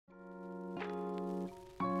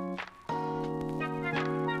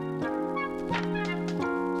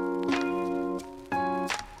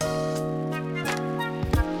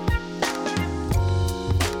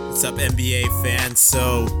up, NBA fans?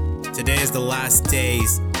 So today is the last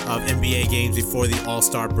days of NBA games before the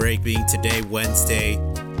All-Star break, being today, Wednesday.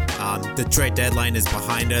 The trade deadline is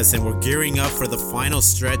behind us, and we're gearing up for the final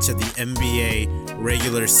stretch of the NBA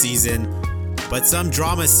regular season. But some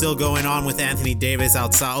drama is still going on with Anthony Davis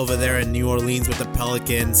outside over there in New Orleans with the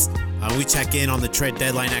Pelicans. We check in on the trade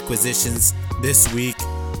deadline acquisitions this week.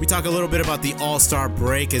 We talk a little bit about the All-Star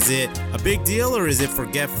break. Is it a big deal, or is it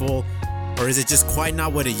forgetful, or is it just quite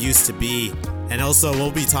not what it used to be? And also,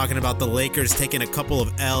 we'll be talking about the Lakers taking a couple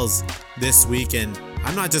of L's this week. And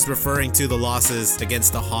I'm not just referring to the losses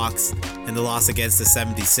against the Hawks and the loss against the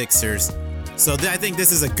 76ers. So I think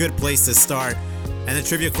this is a good place to start. And the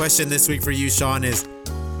trivia question this week for you, Sean, is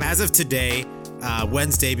as of today,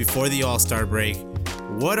 Wednesday before the All-Star break,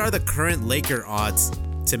 what are the current Laker odds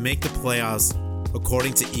to make the playoffs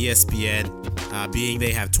according to ESPN, being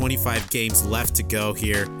they have 25 games left to go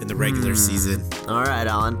here in the regular season? All right,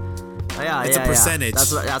 Alan. It's a percentage.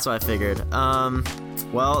 Yeah. That's what I figured.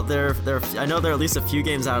 Well, I know they're at least a few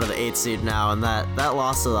games out of the 8th seed now, and that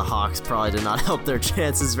loss to the Hawks probably did not help their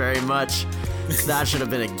chances very much. That should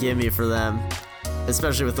have been a gimme for them,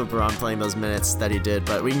 especially with LeBron playing those minutes that he did,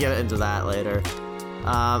 but we can get into that later.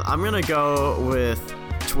 I'm going to go with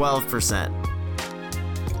 12%.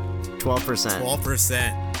 12%.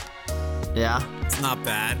 12%. Yeah? It's not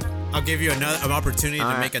bad. I'll give you an opportunity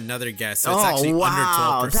to make another guess. So it's actually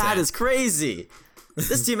wow, under 12%. That is crazy.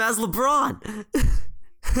 This team has LeBron.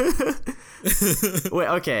 Wait,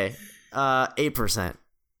 okay. 8%.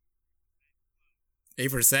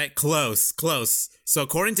 8%? Close. So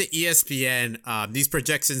according to ESPN, these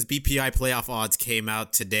projections, BPI playoff odds came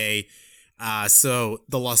out today. So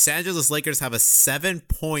the Los Angeles Lakers have a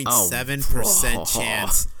 7.7%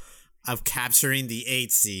 chance of capturing the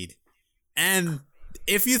 8th seed. And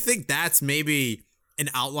if you think that's maybe an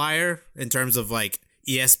outlier in terms of like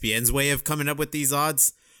ESPN's way of coming up with these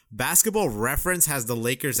odds, Basketball Reference has the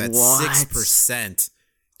Lakers at 6%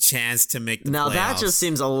 chance to make the playoffs. Now that just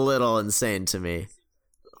seems a little insane to me.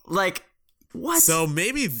 Like, what? So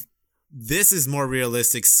maybe this is more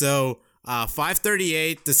realistic. So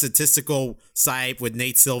 538, the statistical site with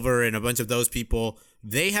Nate Silver and a bunch of those people,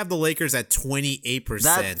 they have the Lakers at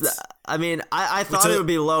 28%. I thought it would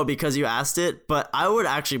be low because you asked it, but I would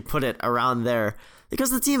actually put it around there because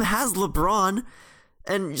the team has LeBron.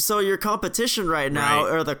 And so your competition right now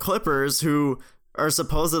are the Clippers, who are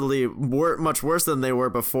supposedly much worse than they were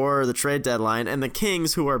before the trade deadline, and the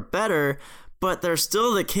Kings, who are better, but they're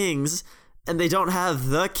still the Kings, and they don't have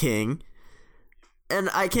the king. And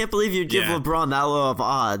I can't believe you'd give LeBron that low of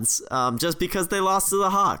odds just because they lost to the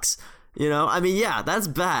Hawks. You know, I mean, yeah, that's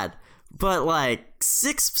bad. But like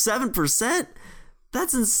 6-7%?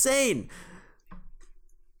 That's insane.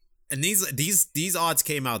 And these odds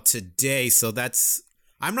came out today, so that's,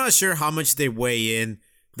 I'm not sure how much they weigh in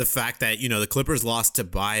the fact that, you know, the Clippers lost to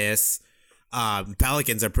Bias.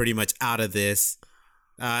 Pelicans are pretty much out of this.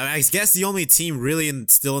 I guess the only team really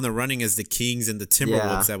still in the running is the Kings and the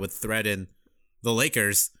Timberwolves that would threaten the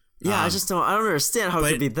Lakers. Yeah, I don't understand how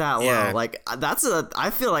it could be that low. Like,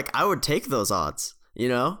 I feel like I would take those odds, you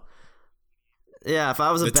know? Yeah, if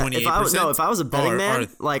I was a betting man,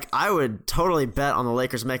 like, I would totally bet on the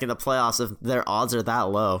Lakers making the playoffs if their odds are that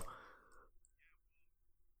low.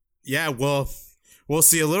 Yeah, well, we'll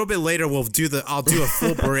see a little bit later. I'll do a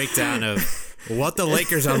full breakdown of what the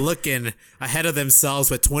Lakers are looking ahead of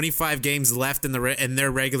themselves with 25 games left in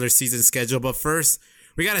their regular season schedule. But first,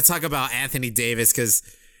 we got to talk about Anthony Davis, because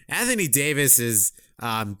Anthony Davis is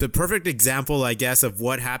the perfect example, I guess, of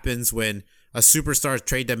what happens when a superstar's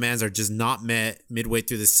trade demands are just not met midway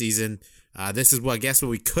through the season. This is what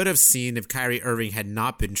we could have seen if Kyrie Irving had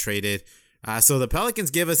not been traded. So the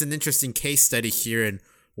Pelicans give us an interesting case study here in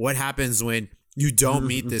what happens when you don't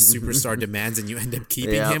meet this superstar demands and you end up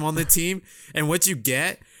keeping him on the team. And what you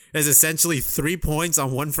get is essentially 3 points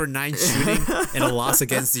on 1 for 9 shooting and a loss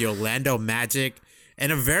against the Orlando Magic.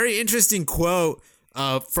 And a very interesting quote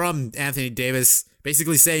from Anthony Davis,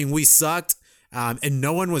 basically saying we sucked and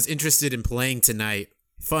no one was interested in playing tonight.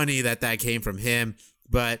 Funny that came from him.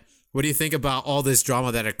 But what do you think about all this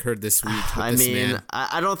drama that occurred this week with this man?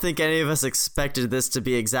 I don't think any of us expected this to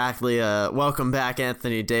be exactly a welcome back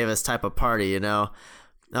Anthony Davis type of party, you know?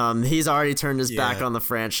 He's already turned his back on the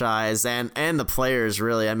franchise and the players,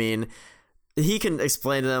 really. I mean, he can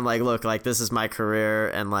explain to them, like, look, like, this is my career,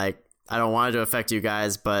 and, like, I don't want it to affect you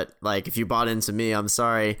guys, but, like, if you bought into me, I'm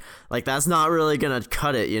sorry. Like, that's not really going to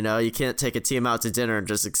cut it, you know? You can't take a team out to dinner and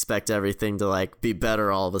just expect everything to, like, be better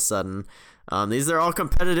all of a sudden. These are all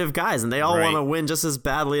competitive guys, and they all want to win just as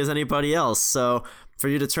badly as anybody else. So for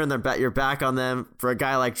you to turn your back on them, for a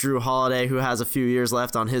guy like Drew Holiday who has a few years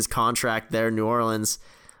left on his contract there in New Orleans,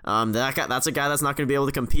 that's a guy that's not going to be able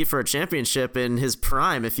to compete for a championship in his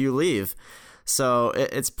prime if you leave. So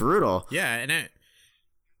it's brutal. Yeah,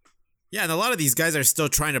 and a lot of these guys are still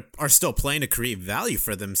playing to create value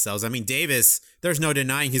for themselves. I mean, Davis, there's no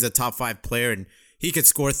denying he's a top 5 player and he could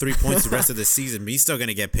score 3 points the rest of the season, but he's still going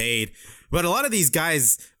to get paid. But a lot of these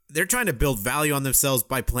guys, they're trying to build value on themselves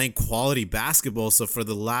by playing quality basketball. So for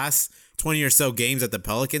the last 20 or so games that the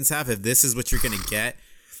Pelicans have, if this is what you're going to get,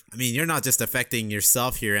 I mean, you're not just affecting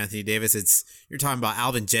yourself here, Anthony Davis. You're talking about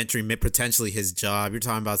Alvin Gentry, potentially his job. You're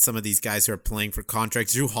talking about some of these guys who are playing for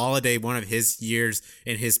contracts. Drew Holiday, one of his years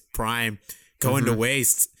in his prime, going to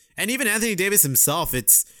waste. And even Anthony Davis himself,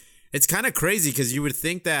 it's kind of crazy because you would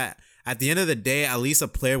think that at the end of the day, at least a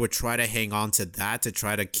player would try to hang on to that to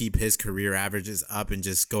try to keep his career averages up and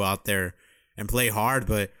just go out there and play hard.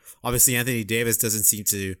 But obviously, Anthony Davis doesn't seem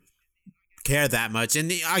to care that much.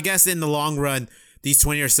 And I guess in the long run, these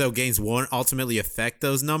 20 or so games won't ultimately affect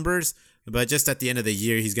those numbers. But just at the end of the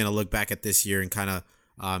year, he's going to look back at this year and kind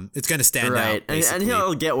of it's going to stand out. And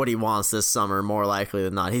he'll get what he wants this summer, more likely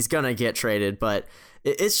than not. He's going to get traded, but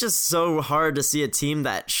it's just so hard to see a team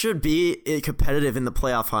that should be competitive in the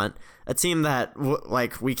playoff hunt, a team that,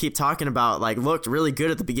 like we keep talking about, like looked really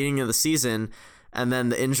good at the beginning of the season, and then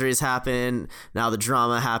the injuries happen, now the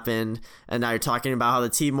drama happened, and now you're talking about how the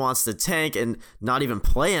team wants to tank and not even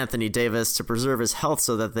play Anthony Davis to preserve his health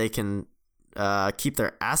so that they can keep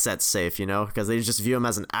their assets safe, because they just view him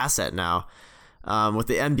as an asset now. With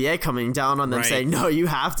the NBA coming down on them saying, no, you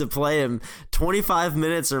have to play him 25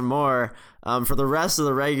 minutes or more for the rest of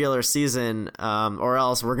the regular season, or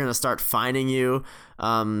else we're going to start fining you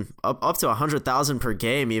up to $100,000 per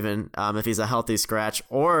game, even if he's a healthy scratch.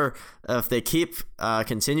 Or if they keep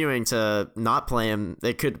continuing to not play him,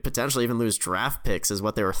 they could potentially even lose draft picks, is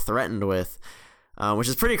what they were threatened with, which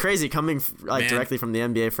is pretty crazy coming directly from the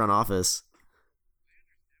NBA front office.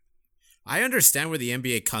 I understand where the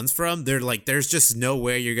NBA comes from. They're like, there's just no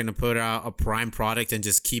way you're going to put out a prime product and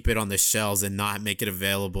just keep it on the shelves and not make it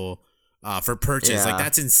available for purchase. Yeah. Like,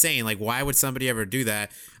 that's insane. Like, why would somebody ever do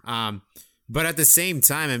that? But at the same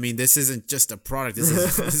time, I mean, this isn't just a product. This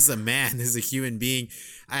is a man. This is a human being.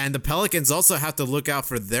 And the Pelicans also have to look out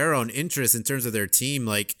for their own interests in terms of their team.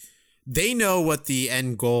 Like, they know what the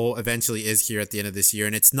end goal eventually is here at the end of this year,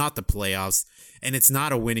 and it's not the playoffs, and it's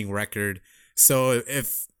not a winning record. So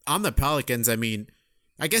if I'm the Pelicans, I mean,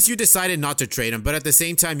 I guess you decided not to trade him, but at the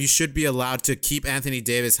same time, you should be allowed to keep Anthony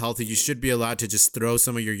Davis healthy. You should be allowed to just throw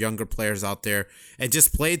some of your younger players out there and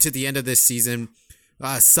just play to the end of this season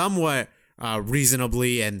somewhat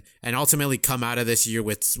reasonably and ultimately come out of this year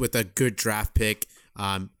with a good draft pick.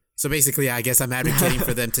 So basically, I guess I'm advocating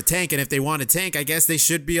for them to tank, and if they want to tank, I guess they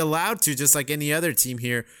should be allowed to, just like any other team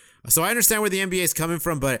here. So I understand where the NBA is coming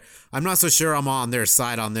from, but I'm not so sure I'm on their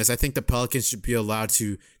side on this. I think the Pelicans should be allowed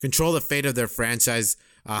to control the fate of their franchise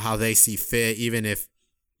how they see fit, even if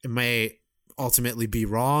it may ultimately be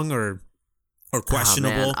wrong or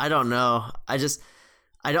questionable. Oh, man, I don't know.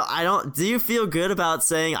 I don't. Do you feel good about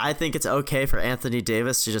saying I think it's okay for Anthony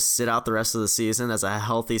Davis to just sit out the rest of the season as a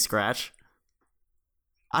healthy scratch?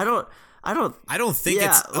 I don't think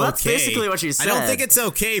it's okay. That's basically what you said. I don't think it's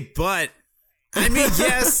okay, but I mean,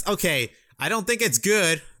 yes, okay. I don't think it's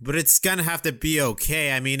good, but it's gonna have to be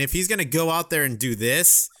okay. I mean, if he's gonna go out there and do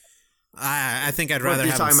this, I think I'd rather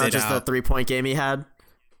have him sit out. You're talking about just the 3-point game he had?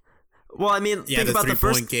 Well, I mean, think about the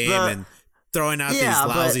 3-point game and throwing out these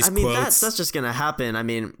lousy quotes. I mean, that's just gonna happen. I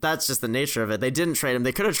mean, that's just the nature of it. They didn't trade him.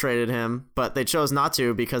 They could have traded him, but they chose not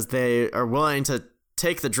to because they are willing to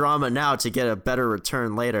take the drama now to get a better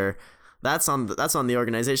return later. That's on the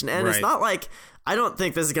organization, and It's not like, I don't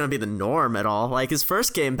think this is going to be the norm at all. Like, his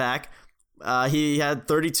first game back, he had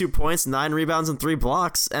 32 points, 9 rebounds, and 3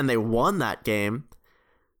 blocks, and they won that game.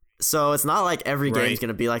 So it's not like every game is going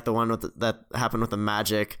to be like the one that happened with the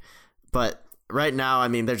Magic. But right now, I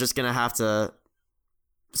mean, they're just going to have to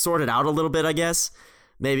sort it out a little bit, I guess.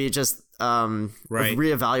 Maybe just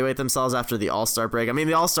reevaluate themselves after the All-Star break. I mean,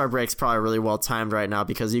 the All-Star break's probably really well timed right now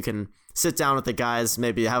because you can sit down with the guys,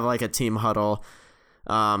 maybe have like a team huddle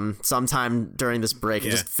sometime during this break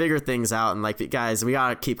and just figure things out. And like, guys, we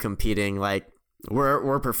gotta keep competing. Like,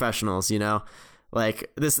 we're professionals,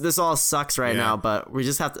 Like, this all sucks right now, but we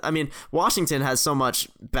just have to. I mean, Washington has so much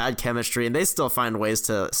bad chemistry, and they still find ways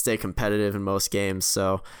to stay competitive in most games.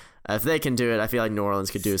 So if they can do it, I feel like New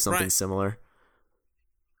Orleans could do something similar.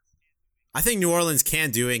 I think New Orleans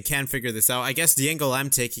can do it and can figure this out. I guess the angle I'm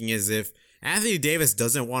taking is if Anthony Davis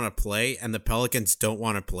doesn't want to play and the Pelicans don't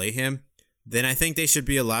want to play him, then I think they should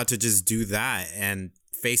be allowed to just do that and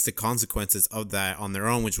face the consequences of that on their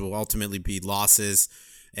own, which will ultimately be losses.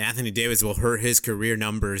 And Anthony Davis will hurt his career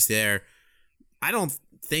numbers there. I don't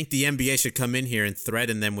think the NBA should come in here and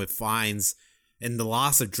threaten them with fines and the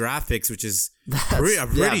loss of draft picks, which is a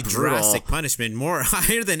pretty drastic punishment, more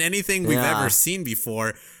higher than anything we've ever seen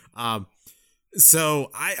before. So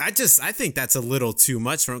I think that's a little too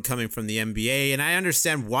much coming from the NBA, and I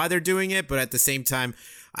understand why they're doing it, but at the same time,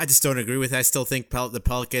 I just don't agree with it. I still think the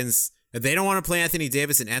Pelicans, if they don't want to play Anthony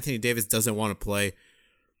Davis and Anthony Davis doesn't want to play,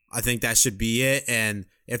 I think that should be it. And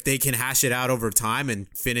if they can hash it out over time and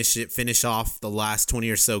finish off the last 20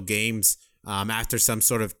 or so games after some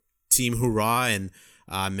sort of team hoorah and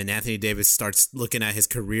Anthony Davis starts looking at his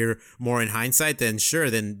career more in hindsight, then sure,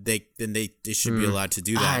 then they should be allowed to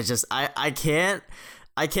do that.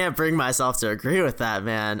 I can't bring myself to agree with that,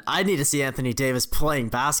 man. I need to see Anthony Davis playing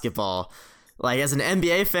basketball. Like, as an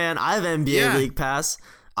NBA fan, I have NBA League Pass.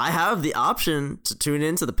 I have the option to tune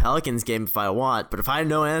into the Pelicans game if I want, but if I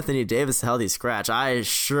know Anthony Davis healthy scratch, I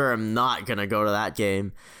sure am not gonna go to that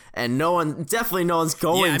game. And no one's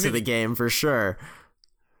going to the game for sure.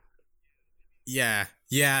 Yeah.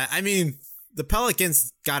 I mean, the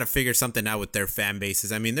Pelicans got to figure something out with their fan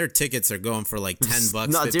bases. I mean, their tickets are going for like $10.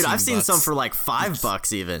 No, dude, I've seen $15. some for like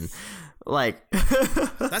 $5 even. Like,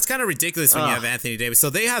 that's kind of ridiculous when you have Anthony Davis.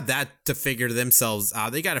 So they have that to figure themselves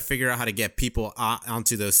out. They got to figure out how to get people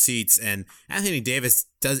onto those seats. And Anthony Davis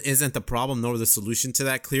isn't the problem nor the solution to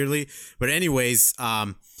that, clearly. But anyways,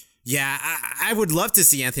 I would love to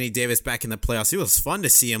see Anthony Davis back in the playoffs. It was fun to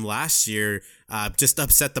see him last year just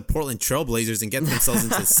upset the Portland Trailblazers and get themselves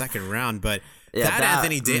into the second round. But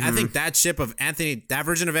Anthony Davis, I think that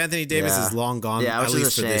version of Anthony Davis is long gone, at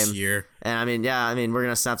least for this year. And I mean, we're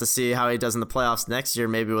going to have to see how he does in the playoffs next year,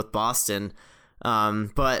 maybe with Boston.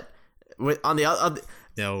 But on the other...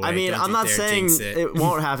 No way, I mean, I'm not saying it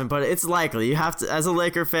won't happen, but it's likely. You have to, as a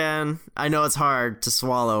Laker fan, I know it's hard to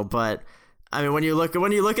swallow, but I mean, when you look at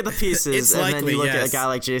the pieces and then you look at a guy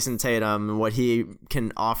like Jason Tatum and what he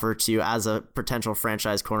can offer to you as a potential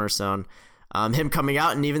franchise cornerstone, him coming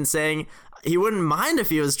out and even saying he wouldn't mind if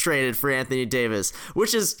he was traded for Anthony Davis,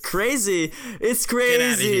 which is crazy. It's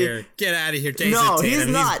crazy. Get out of here, Jason No, Tatum. he's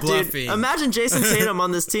not, dude. Imagine Jason Tatum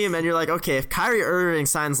on this team and you're like, okay, if Kyrie Irving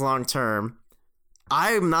signs long term,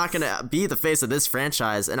 I'm not going to be the face of this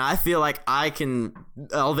franchise, and I feel like I can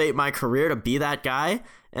elevate my career to be that guy,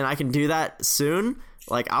 and I can do that soon.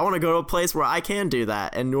 Like, I want to go to a place where I can do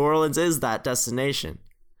that, and New Orleans is that destination.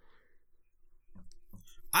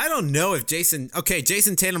 I don't know if Jason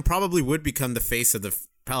Tatum probably would become the face of the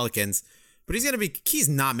Pelicans, but he's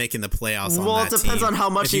not making the playoffs on that team. Well, it depends on how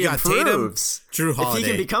much he improves. Tatum, Jrue Holiday. If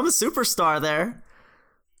he can become a superstar there.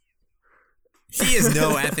 He is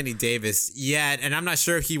no Anthony Davis yet, and I'm not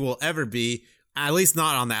sure he will ever be, at least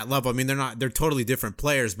not on that level. I mean, they're totally different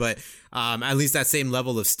players, but at least that same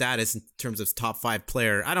level of status in terms of top 5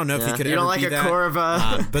 player. I don't know if he could ever be that. Core of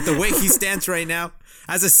but the way he stands right now,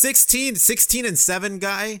 as a 16-7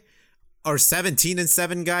 guy, or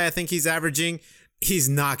 17-7 guy, I think he's averaging, he's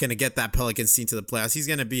not going to get that Pelicans team to the playoffs. He's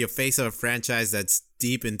going to be a face of a franchise that's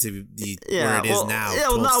deep into where it is now. Yeah,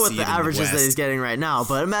 well, not with the averages that he's getting right now,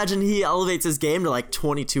 but imagine he elevates his game to like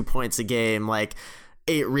 22 points a game, like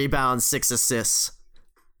 8 rebounds, 6 assists.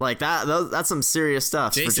 Like that's some serious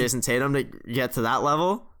stuff for Jason Tatum to get to that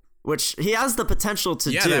level, which he has the potential to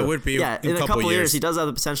do. Yeah, that would be in a couple of years. He does have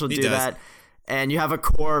the potential to do that. And you have a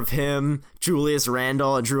core of him, Julius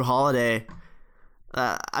Randle, and Jrue Holiday.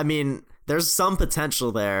 I mean, there's some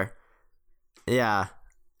potential there. Yeah.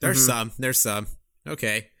 There's some.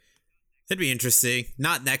 Okay. It'd be interesting.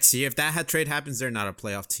 Not next year. If that trade happens, they're not a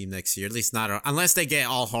playoff team next year. At least not unless they get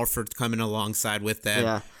Al Horford coming alongside with them.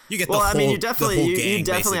 Yeah. You get you definitely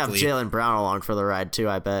basically have Jaylen Brown along for the ride too,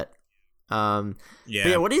 I bet. But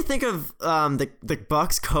what do you think of the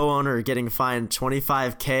Bucks co-owner getting fined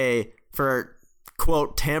 $25,000 for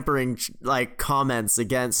quote tampering like comments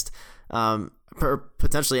against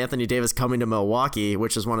potentially Anthony Davis coming to Milwaukee,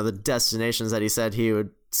 which is one of the destinations that he said he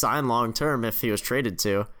would sign long term if he was traded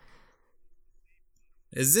to?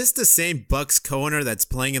 Is this the Same Bucks co-owner that's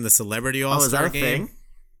playing in the Celebrity All-Star game? Thing?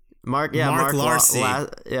 Mark Larcy.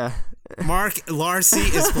 Mark Larcy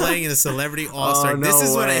is playing in the Celebrity All-Star. This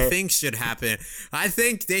is what I think should happen. I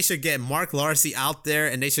think they should get Mark Larcy out there,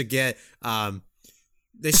 and they should get the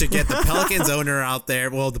Pelicans owner out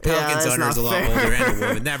there. Well, the Pelicans owner is a lot older and a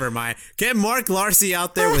woman. Never mind. Get Mark Larcy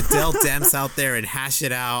out there with Dell Demps out there and hash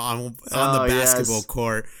it out on the basketball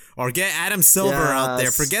court. Or get Adam Silver out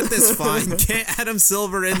there. Forget this fine. Get Adam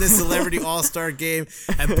Silver in the Celebrity All-Star game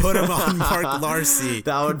and put him on Mark Larcy.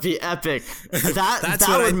 That would be epic.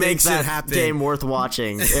 That would make that game worth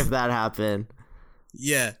watching if that happened.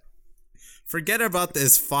 Yeah. Forget about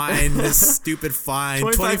this fine, this stupid fine.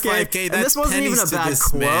 25K. And this wasn't even a bad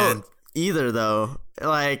quote either, though.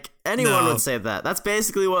 Like, anyone would say that. That's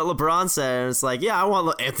basically what LeBron said. It's like, yeah, I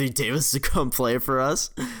want Anthony Davis to come play for us.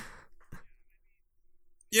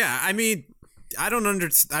 Yeah, I mean, I don't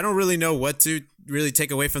really know what to really take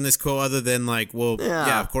away from this quote other than like, well,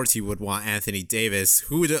 yeah, of course he would want Anthony Davis.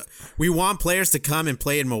 We want players to come and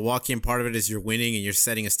play in Milwaukee, and part of it is you're winning and you're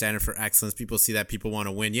setting a standard for excellence. People see that, people want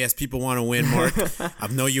to win. Yes, people want to win, Mark. I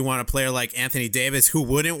know you want a player like Anthony Davis. Who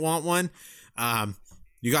wouldn't want one?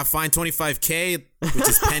 You got fined $25K, which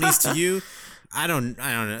is pennies to you. I don't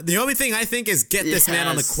know. The only thing I think is get this man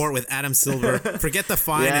on the court with Adam Silver. Forget the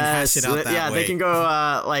fine and hash it out that way. Yeah, they can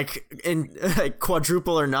go in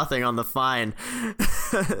quadruple or nothing on the fine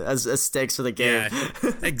as stakes for the game.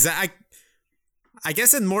 Yeah, exactly. I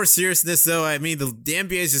guess in more seriousness, though, I mean the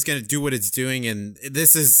NBA is just going to do what it's doing, and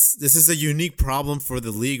this is a unique problem for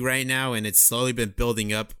the league right now, and it's slowly been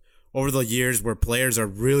building up over the years where players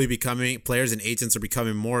and agents are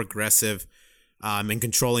becoming more aggressive. And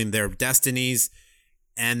controlling their destinies,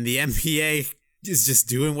 and the NBA is just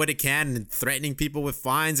doing what it can and threatening people with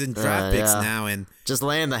fines and draft picks now, and just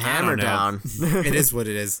laying the hammer down. It is what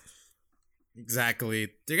it is. Exactly.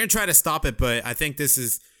 They're gonna try to stop it, but I think this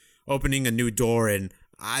is opening a new door, and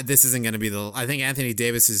this isn't gonna be I think Anthony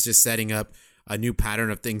Davis is just setting up a new pattern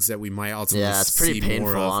of things that we might ultimately see more of. Yeah, it's pretty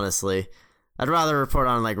painful, honestly. I'd rather report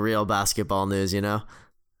on like real basketball news, you know?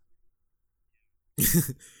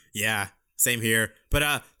 Yeah. Same here.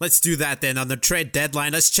 But let's do that then. On the trade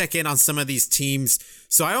deadline, let's check in on some of these teams.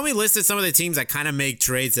 So I only listed some of the teams that kind of make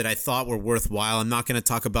trades that I thought were worthwhile. I'm not going to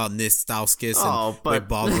talk about Nick Stauskas and Mike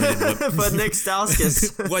Baldwin. But Nick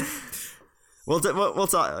Stauskas. We'll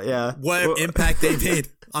talk. Yeah. What impact they made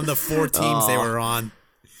on the 4 teams they were on.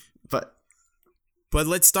 But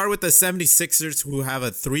let's start with the 76ers, who have a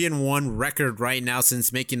 3-1 record right now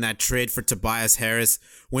since making that trade for Tobias Harris.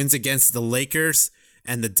 Wins against the Lakers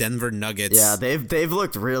and the Denver Nuggets. Yeah, they've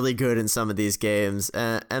looked really good in some of these games,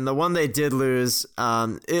 and the one they did lose,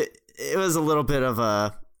 it was a little bit of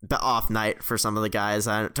a off night for some of the guys.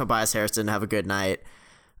 Tobias Harris didn't have a good night,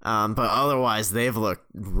 but otherwise they've looked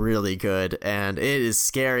really good, and it is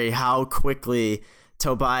scary how quickly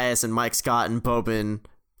Tobias and Mike Scott and Boban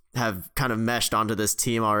have kind of meshed onto this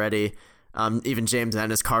team already. Even James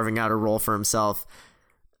Ennis carving out a role for himself.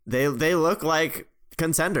 They look like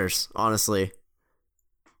contenders, honestly.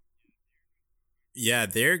 Yeah,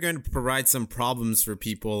 they're going to provide some problems for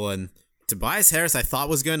people, and Tobias Harris I thought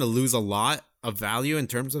was going to lose a lot of value in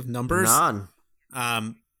terms of numbers. None.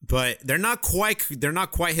 But they're not quite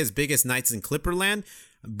his biggest nights in Clipperland,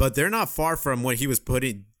 but they're not far from what he was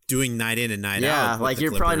doing night in and night out. Yeah, like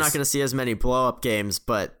you're probably not going to see as many blow up games,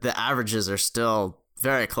 but the averages are still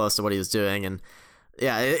very close to what he was doing, and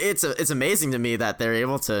yeah, it's amazing to me that they're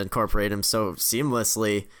able to incorporate him so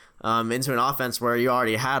seamlessly into an offense where you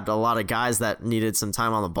already had a lot of guys that needed some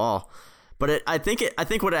time on the ball. But I think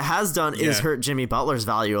what it has done is hurt Jimmy Butler's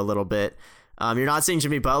value a little bit. You're not seeing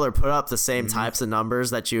Jimmy Butler put up the same types of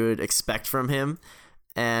numbers that you would expect from him.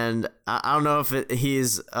 And I don't know if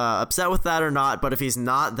he's upset with that or not, but if he's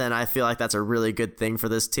not, then I feel like that's a really good thing for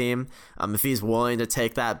this team. If he's willing to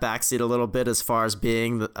take that backseat a little bit as far as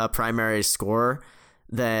being a primary scorer,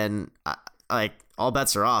 then like all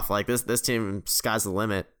bets are off. Like this team, sky's the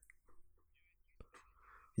limit.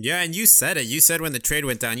 Yeah, and you said it. You said when the trade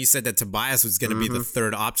went down, you said that Tobias was going to be the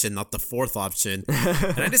third option, not the fourth option.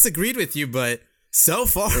 And I disagreed with you, but so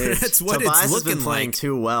far, that's what Tobias it's looking like. Tobias has been playing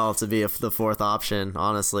too well to be the fourth option,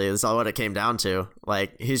 honestly. That's all what it came down to.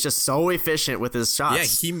 Like, he's just so efficient with his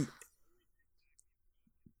shots. Yeah,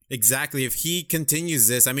 exactly. If he continues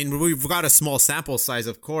this, I mean, we've got a small sample size,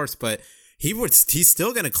 of course, but he's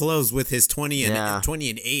still going to close with his 20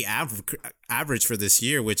 and 8 average for this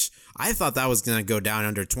year, which I thought that was going to go down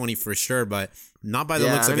under 20 for sure, but not by the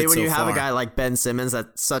looks of it so far. When you have a guy like Ben Simmons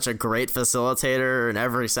that's such a great facilitator in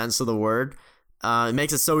every sense of the word, it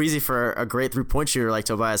makes it so easy for a great three-point shooter like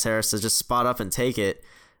Tobias Harris to just spot up and take it.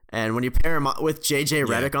 And when you pair him with JJ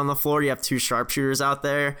Redick on the floor, you have 2 sharpshooters out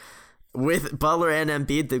there with Butler and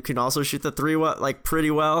Embiid that can also shoot the three like pretty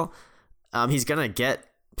well. He's going to get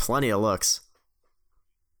plenty of looks.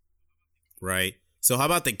 Right. So how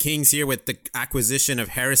about the Kings here with the acquisition of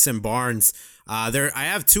Harrison Barnes? I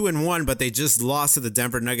have 2-1, but they just lost to the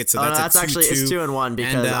Denver Nuggets, so that's actually it's 2-1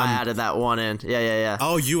 because I added that one in. Yeah.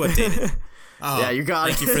 Oh, you updated. Oh, yeah, you got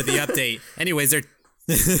it. Thank you for the update. Anyways, they're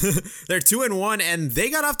 2-1, and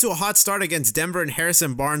they got off to a hot start against Denver, and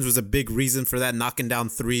Harrison Barnes was a big reason for that, knocking down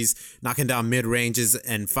threes, knocking down mid-ranges,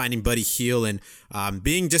 and finding Buddy Hield, and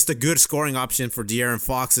being just a good scoring option for De'Aaron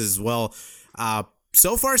Fox as well.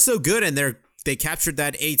 so far so good, and they captured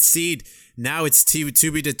that 8th seed. Now it's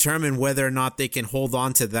to be determined whether or not they can hold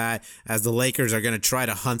on to that, as the Lakers are going to try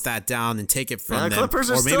to hunt that down and take it from them. Clippers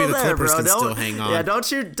are or maybe still the there, Clippers bro. can still hang on. Yeah, don't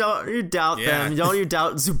you doubt them. Don't you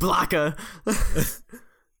doubt Zublaka.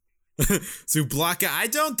 Zublaka. I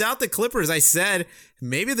don't doubt the Clippers. I said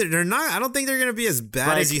maybe they're not. I don't think they're going to be as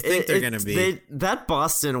bad as you think they're going to be. That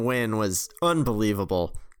Boston win was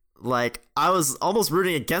unbelievable. Like, I was almost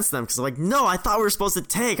rooting against them because I'm like, no, I thought we were supposed to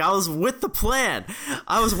tank. I was with the plan.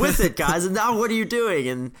 I was with it, guys. And now what are you doing?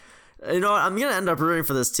 And you know what? I'm going to end up rooting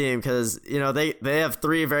for this team because, you know, they have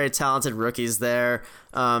 3 very talented rookies there.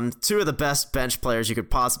 2 of the best bench players you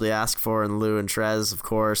could possibly ask for in Lou and Trez, of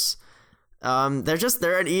course.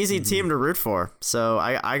 They're an easy team to root for. So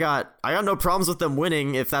I got no problems with them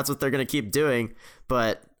winning if that's what they're going to keep doing.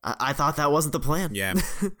 But I thought that wasn't the plan. Yeah.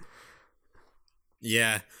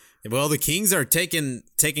 Yeah. Well, the Kings are taking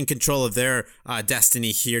control of their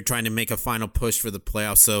destiny here, trying to make a final push for the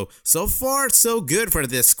playoffs. So far, so good for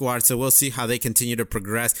this squad. So we'll see how they continue to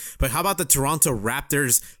progress. But how about the Toronto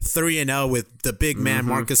Raptors 3-0 with the big man,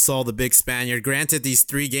 Marc Gasol, the big Spaniard? Granted, these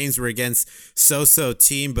 3 games were against so-so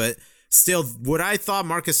team, but still, what I thought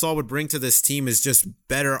Marc Gasol would bring to this team is just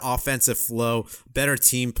better offensive flow, better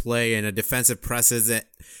team play, and a defensive presence.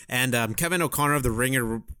 And Kevin O'Connor of The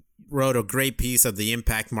Ringer wrote a great piece of the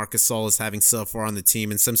impact Marc Gasol is having so far on the team,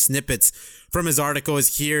 and some snippets from his article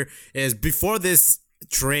is before this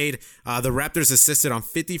trade, the Raptors assisted on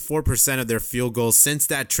 54% of their field goals. Since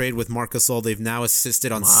that trade with Marc Gasol, they've now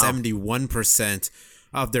assisted on 71%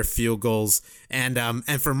 of their field goals. And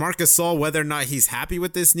for Marc Gasol, whether or not he's happy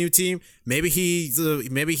with this new team, maybe he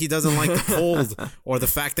doesn't like the cold or the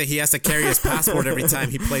fact that he has to carry his passport every time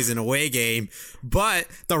he plays an away game. But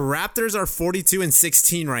the Raptors are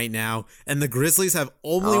 42-16 right now, and the Grizzlies have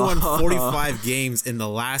only won 45 games in the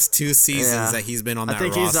last 2 seasons that he's been on that roster. I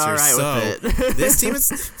think he's all right with it. This team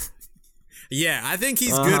is... Yeah, I think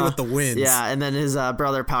he's good with the wins. Yeah, and then his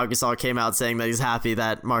brother Pau Gasol came out saying that he's happy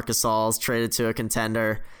that Marc Gasol's traded to a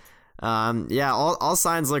contender. All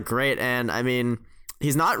signs look great, and I mean,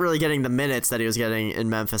 he's not really getting the minutes that he was getting in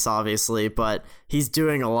Memphis, obviously, but he's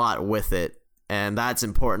doing a lot with it, and that's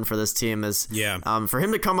important for this team. For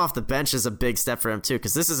him to come off the bench is a big step for him too,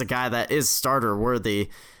 because this is a guy that is starter worthy,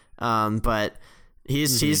 but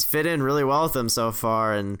he's fit in really well with them so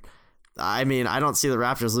far, and I mean, I don't see the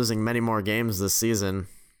Raptors losing many more games this season.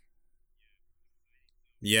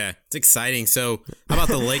 Yeah, it's exciting. So, how about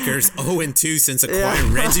the Lakers 0-2 since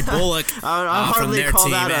acquiring Reggie Bullock from their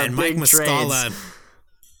team and Mike Muscala?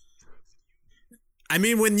 I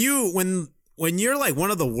mean, when you're like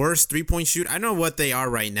one of the worst 3-point shoot, I don't know what they are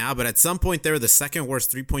right now, but at some point they were the second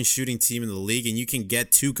worst 3-point shooting team in the league, and you can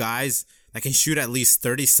get 2 guys that can shoot at least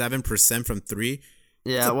 37% from 3.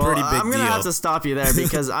 Yeah, well, I'm going to have to stop you there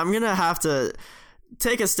because I'm going to have to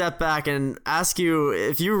take a step back and ask you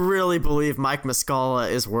if you really believe Mike Muscala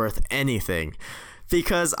is worth anything.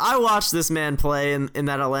 Because I watched this man play in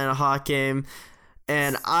that Atlanta Hawk game,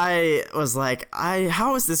 and I was like,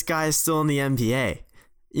 how is this guy still in the NBA?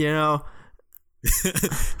 You know?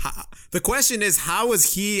 The question is, how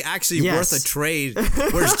is he actually worth a trade?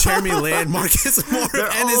 Where's Jeremy Lamb, Marcus Morris,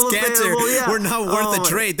 and his Cantor were not worth a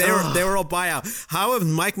trade. They were all buyout. How is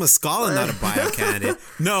Mike Muscala not a buyout candidate?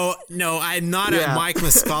 No, I'm not a Mike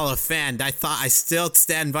Muscala fan. I still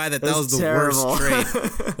stand by that was the worst trade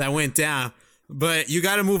that went down. But you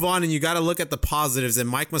got to move on, and you got to look at the positives. And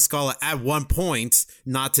Mike Muscala, at one point,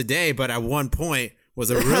 not today, but at one point, was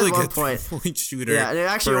a really good point shooter. Yeah,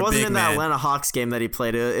 it wasn't in that Atlanta Hawks game that he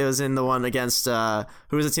played. It was in the one against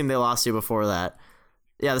who was the team they lost to before that?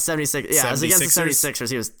 Yeah, the 76ers. Yeah, it was against the 76ers.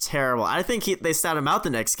 He was terrible. I think they sat him out the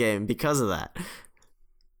next game because of that.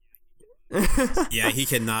 Yeah, he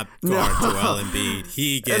cannot guard Joel Embiid.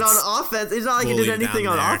 He gets and on offense, it's not like he did anything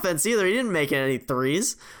on offense either. He didn't make any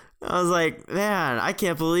threes. I was like, man, I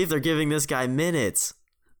can't believe they're giving this guy minutes.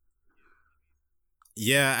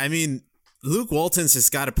 Yeah, I mean, Luke Walton's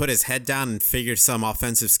just got to put his head down and figure some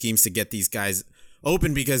offensive schemes to get these guys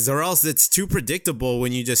open, because or else it's too predictable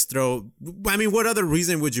when you just throw. I mean, what other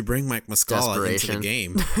reason would you bring Mike Muscala into the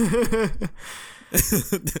game?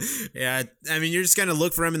 Yeah, I mean, you're just going to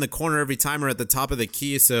look for him in the corner every time or at the top of the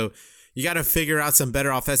key, so you got to figure out some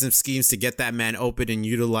better offensive schemes to get that man open and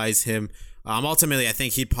utilize him. Ultimately, I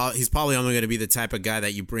think he's probably only going to be the type of guy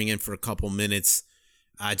that you bring in for a couple minutes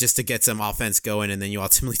just to get some offense going, and then you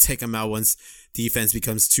ultimately take him out once defense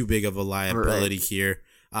becomes too big of a liability here.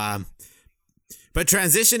 But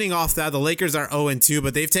transitioning off that, the Lakers are 0-2,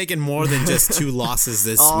 but they've taken more than just 2 losses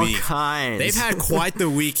this week. Kinds. They've had quite the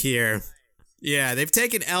week here. Yeah, they've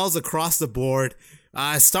taken L's across the board.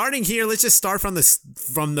 Starting here, let's just start from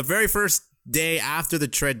the very first day after the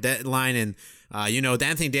trade deadline, and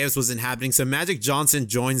Anthony Davis wasn't happening, so Magic Johnson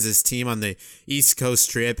joins this team on the East Coast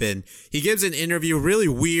trip, and he gives an interview, really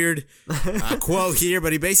weird quote here,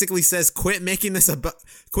 but he basically says, quit making this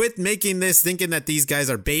thinking that these guys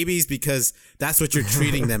are babies, because that's what you're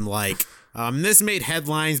treating them like. This made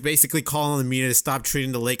headlines, basically calling the media to stop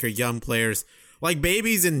treating the Laker young players like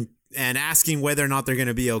babies and asking whether or not they're going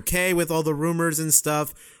to be okay with all the rumors and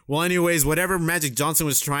stuff. Well, anyways, whatever Magic Johnson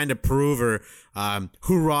was trying to prove, or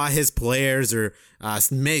hoorah his players, or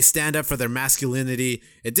may stand up for their masculinity,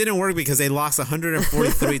 it didn't work, because they lost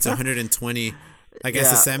 143 to 120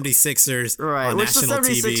 against the 76ers on national TV.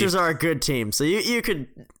 Which the 76ers are a good team, so you could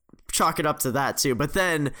chalk it up to that too. But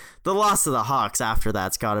then the loss to the Hawks after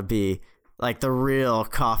that's got to be like the real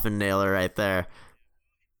coffin nailer right there.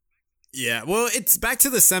 Yeah, well, it's back to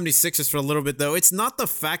the 76ers for a little bit, though. It's not the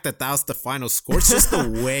fact that was the final score. It's just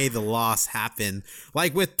the way the loss happened.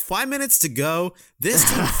 Like, with 5 minutes to go, this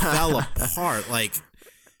team fell apart. Like,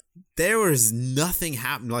 there was nothing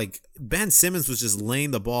happening. Like, Ben Simmons was just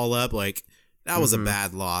laying the ball up. Like, that was a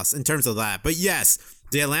bad loss in terms of that. But, yes,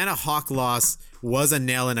 the Atlanta Hawk loss was a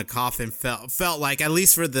nail in a coffin. Felt like, at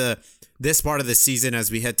least for this part of the season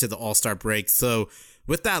as we head to the All-Star break. So,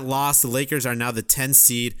 with that loss, the Lakers are now the 10th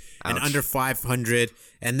seed and under 500,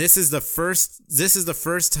 and this is the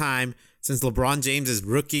first time since LeBron James'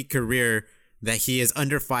 rookie career that he is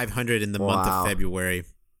under 500 in the month of February.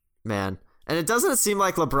 Man, and it doesn't seem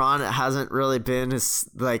like LeBron hasn't really been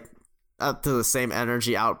up to the same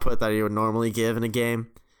energy output that he would normally give in a game.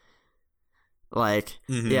 Like,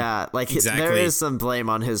 exactly. There is some blame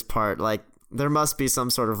on his part. Like, there must be some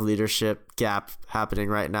sort of leadership gap happening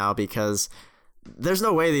right now, because there's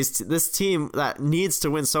no way this team that needs to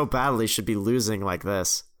win so badly should be losing like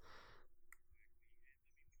this.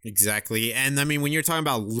 Exactly. And I mean, when you're talking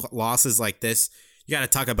about losses like this, you got to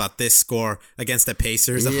talk about this score against the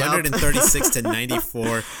Pacers, 136 to 94,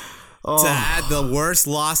 to add the worst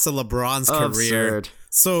loss to LeBron's career. Absurd.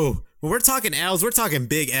 So when we're talking L's, we're talking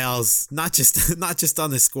big L's, not just on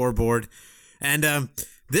the scoreboard. And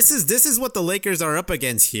this is what the Lakers are up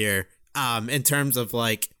against here. In terms of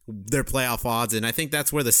like their playoff odds, and I think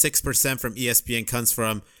that's where the 6% from ESPN comes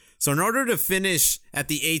from. So in order to finish at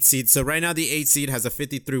the 8th seed, so right now the 8th seed has a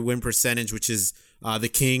 53 win percentage, which is the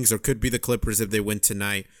Kings, or could be the Clippers if they win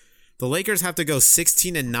tonight. The Lakers have to go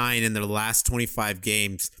 16-9 in their last 25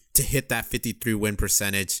 games to hit that 53 win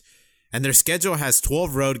percentage, and their schedule has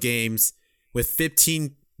 12 road games with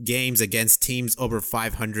 15 games against teams over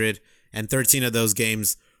 500, and 13 of those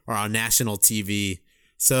games are on national TV.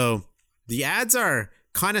 So the odds are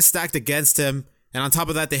kind of stacked against him, and on top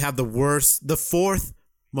of that, they have the fourth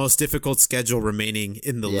most difficult schedule remaining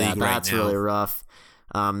in the league right now. Yeah, that's really rough.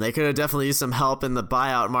 They could have definitely used some help in the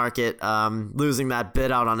buyout market. Losing that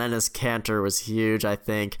bid out on Enes Kanter was huge, I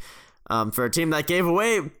think, for a team that gave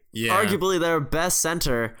away arguably their best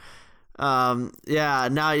center.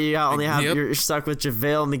 Now you only have you're stuck with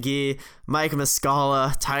JaVale McGee, Mike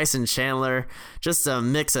Muscala, Tyson Chandler, just a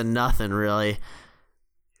mix of nothing, really.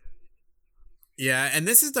 Yeah, and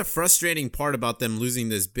this is the frustrating part about them losing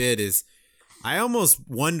this bid is I almost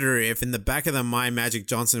wonder if in the back of the mind Magic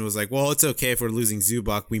Johnson was like, well, it's okay if we're losing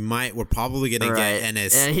Zubac. We're probably going to get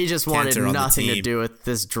Enes. And he just wanted nothing to do with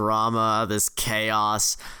this drama, this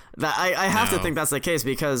chaos. That I have to think that's the case,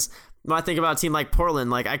 because when I think about a team like Portland,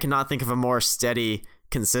 like I cannot think of a more steady,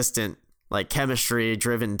 consistent, like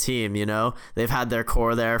chemistry-driven team. They've had their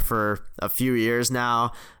core there for a few years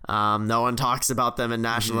now. No one talks about them in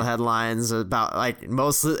national headlines about like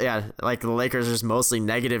the Lakers are just mostly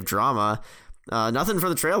negative drama. Nothing for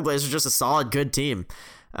the Trailblazers, just a solid, good team.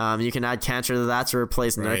 You can add Kanter to that to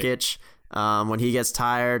replace Nurkic when he gets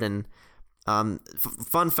tired. And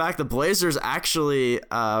fun fact, the Blazers actually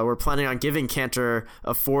were planning on giving Kanter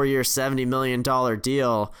a 4-year, $70 million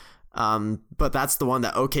deal. But that's the one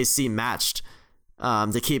that OKC matched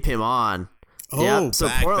to keep him on. So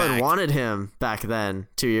Portland wanted him back then,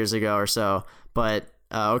 2 years ago or so, but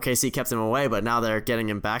OKC kept him away, but now they're getting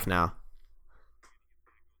him back now.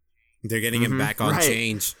 They're getting him back on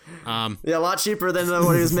change. A lot cheaper than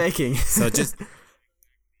what he was making.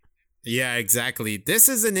 Yeah, exactly. This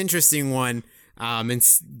is an interesting one, and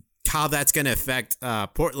how that's going to affect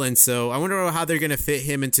Portland. So I wonder how they're going to fit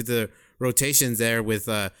him into the rotations there with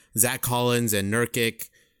Zach Collins and Nurkic,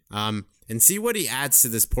 and see what he adds to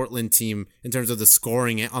this Portland team in terms of the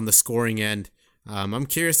scoring on the scoring end. I'm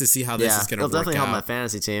curious to see how this is going to work out. It'll definitely help my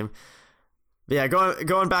fantasy team. But yeah,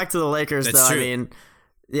 going back to the Lakers, that's though, true. I mean,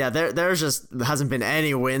 Yeah, there's just hasn't been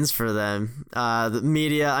any wins for them. The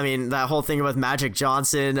media, I mean, that whole thing with Magic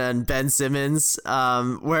Johnson and Ben Simmons,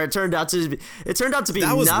 where it turned out to be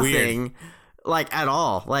nothing, weird. Like at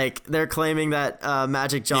all. Like they're claiming that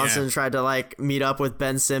Magic Johnson tried to like meet up with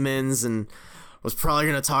Ben Simmons and was probably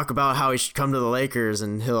going to talk about how he should come to the Lakers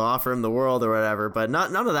and he'll offer him the world or whatever. But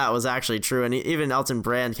none of that was actually true, and even Elton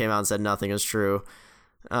Brand came out and said nothing is true.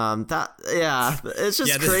 It's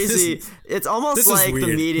just crazy. It's almost like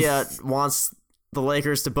the media wants the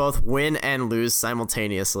Lakers to both win and lose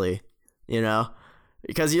simultaneously, you know,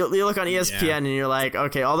 because you look on ESPN and you're like,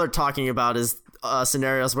 okay, all they're talking about is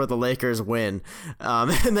scenarios where the Lakers win,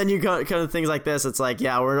 and then you go kind of things like this. It's like,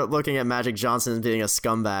 yeah, we're looking at Magic Johnson as being a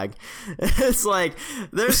scumbag. It's like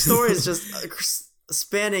their stories just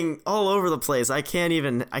spanning all over the place. I can't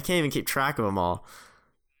even keep track of them all.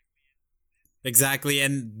 Exactly,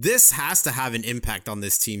 and this has to have an impact on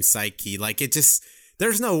this team's psyche. Like,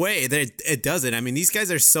 there's no way that it doesn't. I mean, these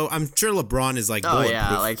guys are so. I'm sure LeBron is like, oh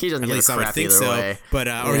yeah, like he doesn't give a crap either way. But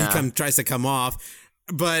or he tries to come off.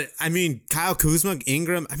 But I mean, Kyle Kuzma,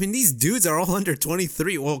 Ingram. I mean, these dudes are all under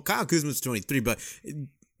 23. Well, Kyle Kuzma's 23, but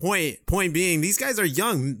point being, these guys are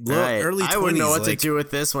young, early 20s. I wouldn't know what to do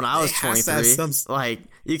with this when I was 23. Like,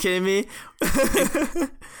 you kidding me?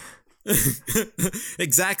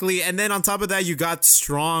 Exactly. And then on top of that, you got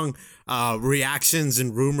strong reactions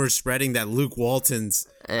and rumors spreading that Luke Walton's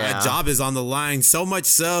job is on the line, so much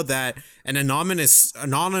so that an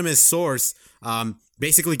anonymous source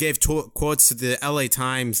basically gave quotes to the LA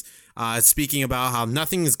Times speaking about how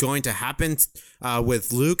nothing is going to happen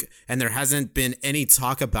with Luke, and there hasn't been any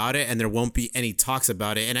talk about it, and there won't be any talks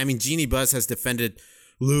about it. And I mean, Jeannie Buss has defended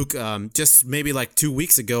Luke just maybe like 2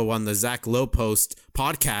 weeks ago on the Zach Lowe Post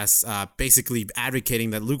podcast, basically advocating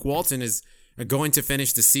that Luke Walton is going to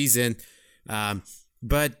finish the season.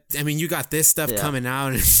 But I mean, you got this stuff coming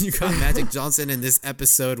out, and you got Magic Johnson in this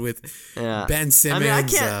episode with Ben Simmons. I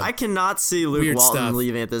mean, I cannot see Luke Walton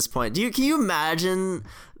leaving at this point. Can you imagine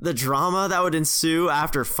the drama that would ensue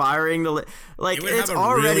after firing the it's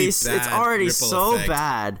already so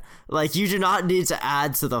bad. Like, you do not need to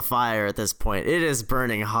add to the fire at this point. It is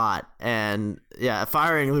burning hot. And,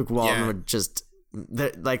 firing Luke Walton would just...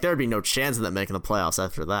 there'd be no chance of them making the playoffs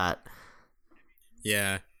after that.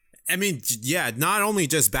 Yeah. I mean, not only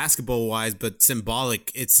just basketball-wise, but symbolic.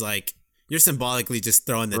 It's like, you're symbolically just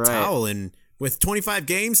throwing the towel in. With 25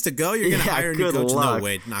 games to go, you're going to hire a new coach? Luck. No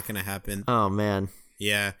way, not going to happen. Oh, man.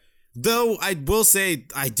 Yeah. Though, I will say,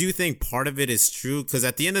 I do think part of it is true, because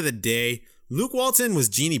at the end of the day, Luke Walton was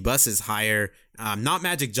Jeannie Buss's hire, not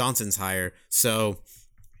Magic Johnson's hire. So,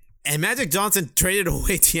 and Magic Johnson traded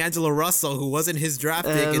away D'Angelo Russell, who wasn't his draft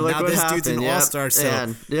pick, and now this dude's an all-star.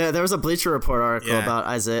 So, there was a Bleacher Report article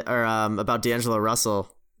about D'Angelo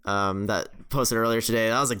Russell that posted earlier today.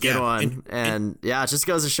 That was a good one, and it just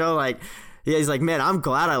goes to show, like, he's like, man, I'm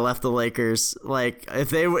glad I left the Lakers. Like, if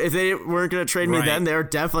they weren't going to trade me then, they're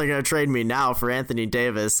definitely going to trade me now for Anthony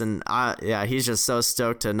Davis. And he's just so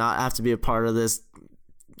stoked to not have to be a part of this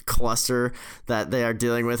cluster that they are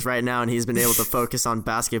dealing with right now. And he's been able to focus on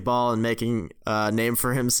basketball and making a name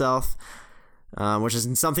for himself, which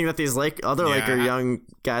is something that these other Laker young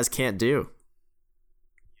guys can't do.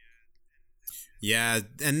 Yeah,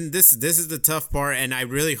 and this is the tough part, and I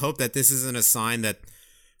really hope that this isn't a sign that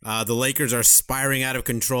the Lakers are spiraling out of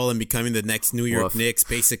control and becoming the next New York Knicks,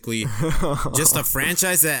 basically just a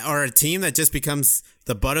franchise or a team that just becomes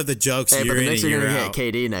the butt of the jokes year in and year out. But the Knicks are going to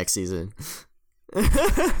hit KD next season.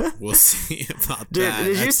 We'll see about Dude, that.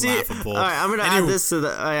 Did That's you see? laughable. All right, I'm going to add this to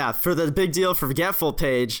the for the Big Deal Forgetful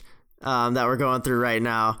page that we're going through right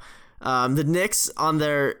now. The Knicks on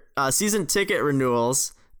their season ticket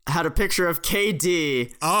renewals had a picture of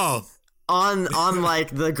KD on like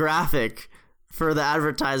the graphic for the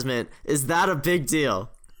advertisement. Is that a big deal?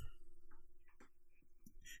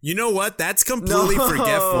 You know what? That's completely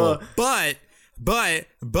forgetful. But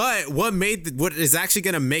what is actually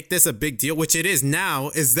going to make this a big deal, which it is now,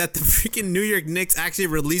 is that the freaking New York Knicks actually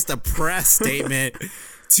released a press statement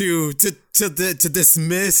to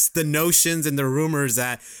dismiss the notions and the rumors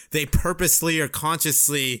that they purposely or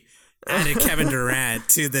consciously added Kevin Durant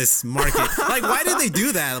to this market. Like, why did they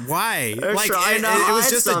do that? Why? Like, it was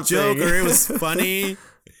just a joke, or it was funny.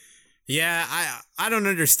 Yeah, I don't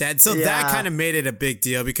understand. So that kind of made it a big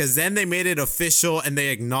deal, because then they made it official and they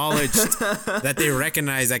acknowledged that they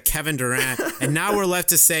recognize that Kevin Durant. And now we're left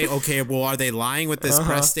to say, okay, well, are they lying with this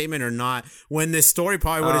press statement or not? When this story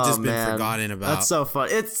probably would have just been forgotten about. That's so fun.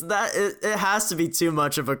 It has to be too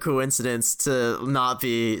much of a coincidence to not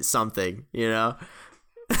be something, you know?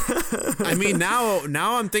 I mean, now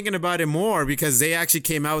I'm thinking about it more because they actually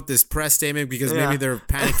came out with this press statement because maybe they're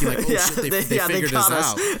panicking like, oh shit, they figured this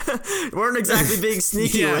out. Weren't exactly being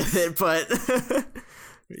sneaky with it, but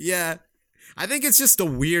yeah. I think it's just a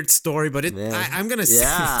weird story, but I'm going to say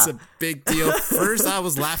it's a big deal. First, I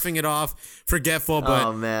was laughing it off, forgetful,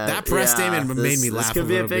 but that press statement made me laugh a little bit. This could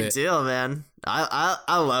be a big deal, man.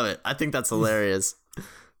 I love it. I think that's hilarious.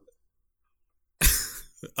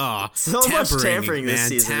 So much tampering this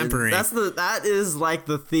season. Tampering. That is like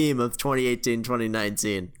the theme of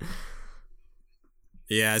 2018-2019.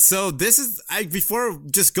 Yeah, so this is before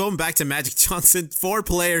just going back to Magic Johnson, 4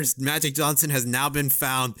 players Magic Johnson has now been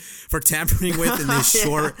found for tampering with in his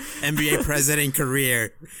short NBA president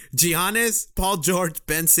career. Giannis, Paul George,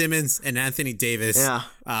 Ben Simmons, and Anthony Davis. Yeah.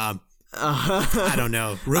 I don't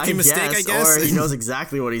know. Rookie mistake, I guess. Or he knows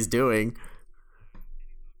exactly what he's doing.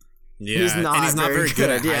 Yeah, he's not very good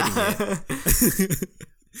at hiding it.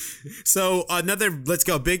 So let's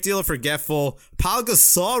go. Big deal, forgetful. Pau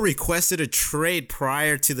Gasol requested a trade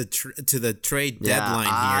prior to the trade deadline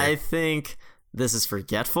here. I think this is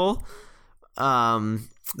forgetful.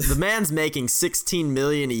 The man's making $16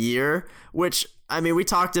 million a year, which, I mean, we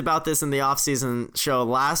talked about this in the offseason show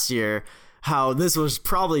last year, how this was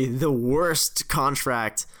probably the worst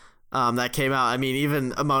contract that came out. I mean,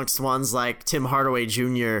 even amongst ones like Tim Hardaway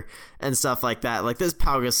Jr. and stuff like that. Like, this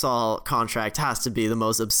Pau Gasol contract has to be the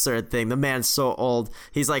most absurd thing. The man's so old.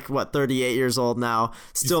 He's like, 38 years old now,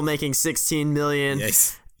 still making $16 million.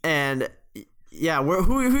 Yes. And yeah,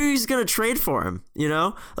 who's going to trade for him? You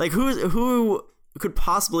know, like who could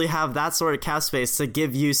possibly have that sort of cap space to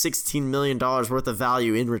give you $16 million worth of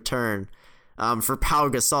value in return for Pau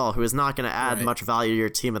Gasol, who is not going to add much value to your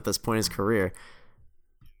team at this point in his career?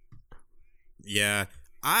 Yeah,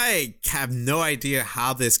 I have no idea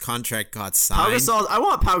how this contract got signed. I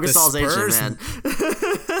want Pau Gasol's agent,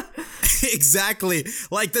 man. Exactly.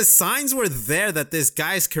 Like, the signs were there that this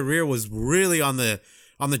guy's career was really on the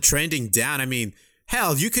trending down. I mean,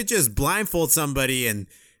 hell, you could just blindfold somebody and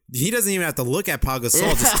he doesn't even have to look at Pau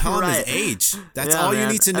Gasol. Just tell him his age. That's all you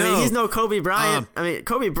need to know. I mean, he's no Kobe Bryant.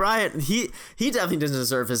 Kobe Bryant, he definitely doesn't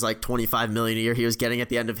deserve his like $25 million a year he was getting at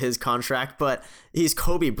the end of his contract, but he's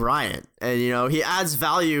Kobe Bryant, and you know he adds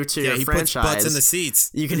value to your franchise. Puts butts in the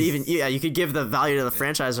seats. You could even you could give the value to the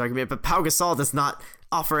franchise argument, but Pau Gasol does not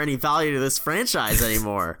offer any value to this franchise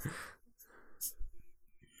anymore.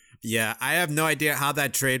 Yeah, I have no idea how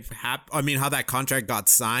that how that contract got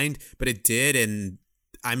signed, but it did, and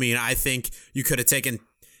I mean, I think you could have taken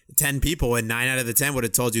 10 people and 9 out of the 10 would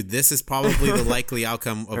have told you this is probably the likely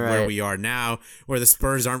outcome of where we are now, where the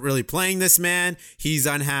Spurs aren't really playing this man. He's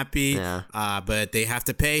unhappy, but they have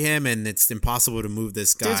to pay him, and it's impossible to move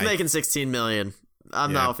this guy. Dude's making $16 million.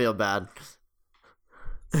 I'm not feel bad.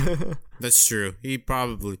 That's true. He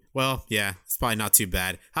probably, it's probably not too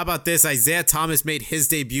bad. How about this? Isaiah Thomas made his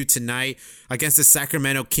debut tonight against the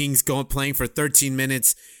Sacramento Kings, playing for 13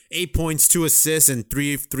 minutes. 8 points, 2 assists, and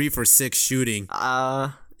 3 for 6 shooting.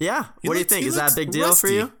 Yeah. What do you think? Is that a big deal for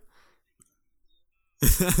you?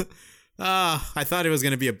 I thought it was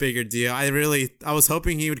going to be a bigger deal. I was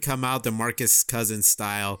hoping he would come out DeMarcus Cousins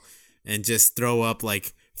style and just throw up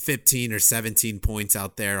like 15 or 17 points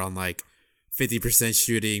out there on like 50%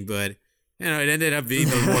 shooting, but it ended up being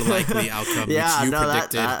the more likely outcome.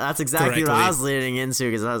 Predicted. That's exactly what I was leading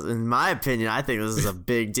into, because in my opinion, I think this is a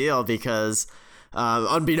big deal because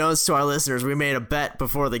unbeknownst to our listeners, we made a bet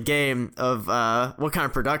before the game of what kind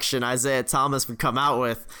of production Isaiah Thomas would come out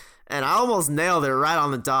with, and I almost nailed it right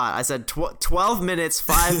on the dot. I said 12 minutes,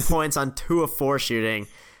 5 points on 2 of 4 shooting.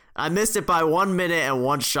 I missed it by 1 minute and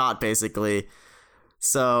 1 shot, basically.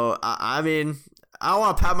 So, I mean, I don't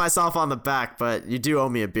want to pat myself on the back, but you do owe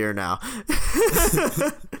me a beer now.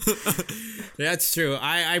 That's true.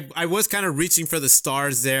 I was kind of reaching for the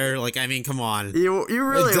stars there. Like, I mean, come on. You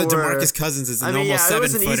really were. DeMarcus Cousins is an almost 7-footer. It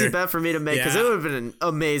was an easy bet for me to make because it would have been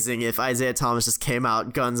amazing if Isaiah Thomas just came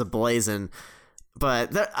out guns a-blazing.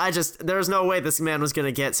 But there's no way this man was going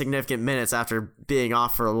to get significant minutes after being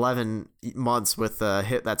off for 11 months with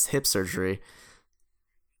that's hip surgery.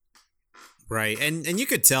 Right, and you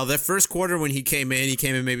could tell that first quarter when he came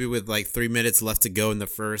in maybe with like 3 minutes left to go in the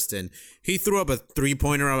first, and he threw up a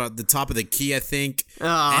 3-pointer at the top of the key, I think,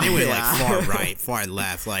 and it went like far right, far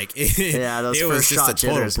left, like those it was just a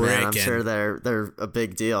total jitters, break. Man, I'm sure they're a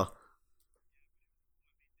big deal.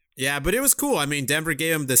 Yeah, but it was cool. I mean, Denver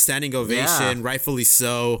gave him the standing ovation, rightfully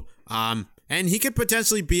so, and he could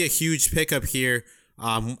potentially be a huge pickup here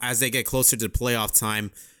as they get closer to playoff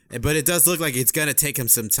time. But it does look like it's going to take him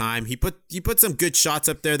some time. He put some good shots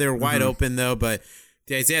up there. They were wide open, though, but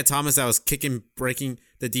the Isaiah Thomas that was breaking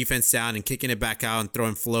the defense down and kicking it back out and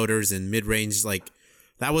throwing floaters and mid-range, like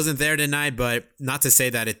that wasn't there tonight. But not to say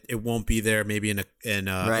that it won't be there maybe in a month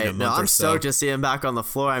or so. I'm stoked to see him back on the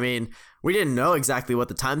floor. I mean, we didn't know exactly what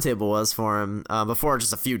the timetable was for him before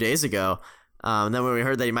just a few days ago. And then when we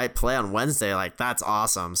heard that he might play on Wednesday, like that's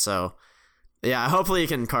awesome. So yeah, hopefully he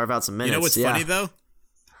can carve out some minutes. You know what's funny though?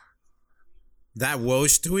 That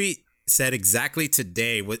Woj tweet said exactly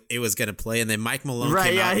today what it was going to play, and then Mike Malone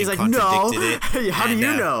came out he's and like, contradicted it. How do you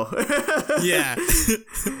know? Yeah.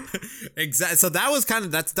 Exactly. So that was kind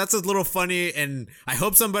of, that's a little funny, and I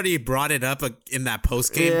hope somebody brought it up in that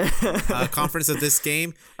post-game conference of this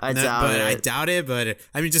game. I doubt it, but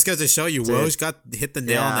I mean, just goes to show you, Woj got hit the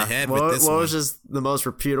nail on the head with this one. Woj is the most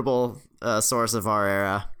reputable source of our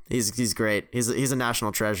era. He's great. He's a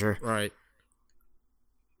national treasure. Right.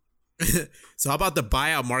 So how about the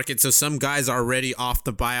buyout market? So some guys are already off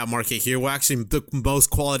the buyout market here. Well, actually, the most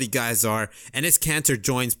quality guys are. Enes Kanter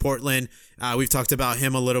joins Portland. We've talked about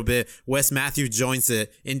him a little bit. Wes Matthews joins the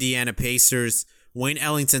Indiana Pacers. Wayne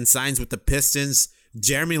Ellington signs with the Pistons.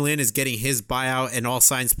 Jeremy Lin is getting his buyout, and all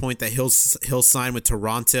signs point that he'll sign with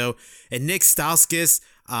Toronto. And Nick Stauskas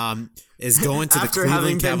is going to the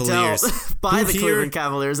Cleveland Cavaliers. By the Cleveland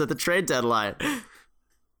Cavaliers at the trade deadline.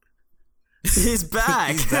 He's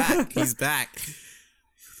back. He's back.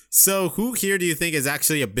 So who here do you think is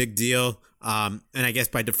actually a big deal? And I guess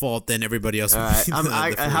by default, then everybody else. All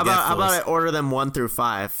right. How about I order them 1 through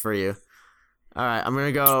 5 for you? All right. I'm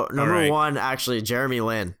gonna go number 1. Actually, Jeremy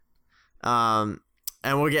Lin. And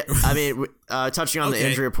we'll get. I mean, touching on the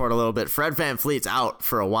injury report a little bit. Fred VanVleet's out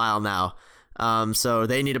for a while now. So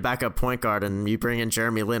they need a backup point guard, and you bring in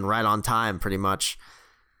Jeremy Lin right on time, pretty much.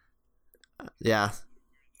 Yeah.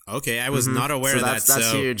 Okay, I was not aware of that.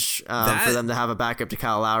 That's huge for them to have a backup to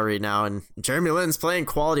Kyle Lowry now. And Jeremy Lin's playing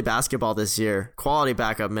quality basketball this year. Quality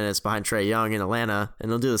backup minutes behind Trae Young in Atlanta.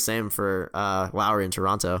 And he'll do the same for Lowry in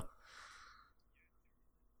Toronto.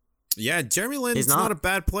 Yeah, Jeremy Lin's not a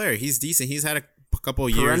bad player. He's decent. He's had a couple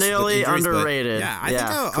of years. Perennially underrated. Yeah, I think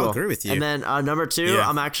I'll agree with you. And then number 2,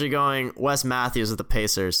 I'm actually going Wes Matthews with the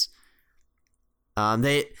Pacers.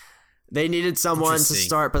 They needed someone to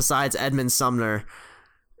start besides Edmund Sumner.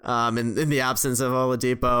 In the absence of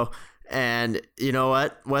Oladipo. And you know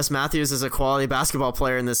what? Wes Matthews is a quality basketball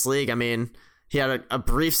player in this league. I mean, he had a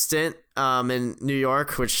brief stint in New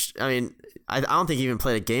York, which, I mean, I don't think he even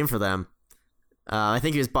played a game for them. I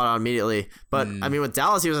think he was bought out immediately. But, I mean, with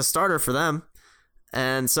Dallas, he was a starter for them.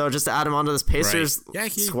 And so just to add him onto this Pacers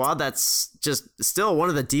squad, that's just still one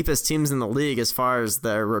of the deepest teams in the league as far as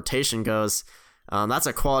their rotation goes. That's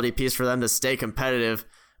a quality piece for them to stay competitive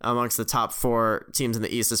amongst the top 4 teams in the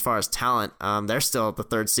East as far as talent. They're still the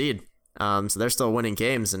 3rd seed. So they're still winning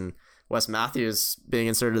games, and Wes Matthews being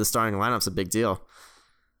inserted to the starting lineup is a big deal.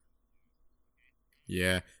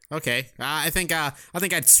 Yeah. Okay. I think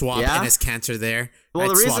I'd swap Enes Kanter there. Well,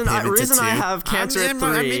 the reason I have Kanter at 3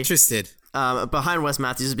 I'm interested. Behind Wes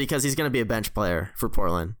Matthews is because he's going to be a bench player for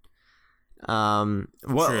Portland.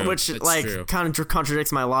 Which kind of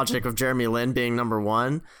contradicts my logic of Jeremy Lin being number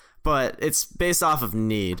 1. But it's based off of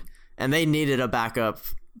need. And they needed a backup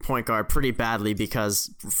point guard pretty badly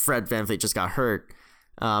because Fred VanVleet just got hurt.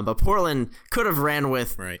 But Portland could have ran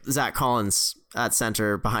with Zach Collins at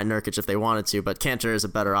center behind Nurkic if they wanted to. But Kanter is a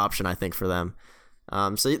better option, I think, for them.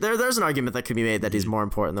 So there's an argument that could be made that he's more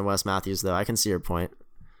important than Wes Matthews, though. I can see your point.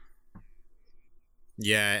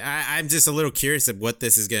 Yeah, I'm just a little curious of what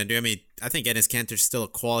this is going to do. I mean, I think Enes Kanter's still a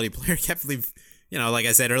quality player. I can't believe... You know, like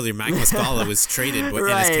I said earlier, Mike Muscala was traded, but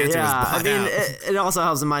Enes Kanter was bought out. It also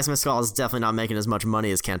helps that Mike Muscala is definitely not making as much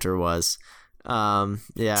money as Kanter was. True.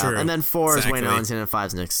 And then 4 is Wayne Ellington, and 5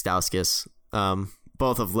 is Nick Stauskas.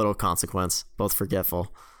 Both of little consequence, both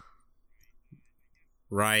forgetful.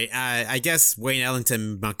 Right. I guess Wayne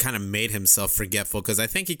Ellington kind of made himself forgetful because I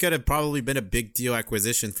think he could have probably been a big deal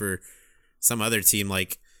acquisition for some other team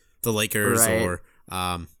like the Lakers or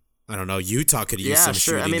I don't know, Utah could use some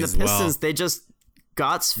shooting. I mean, the Pistons, they just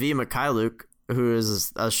got Svi Mikhailuk, who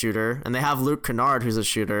is a shooter, and they have Luke Kennard, who's a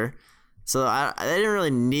shooter. So they didn't really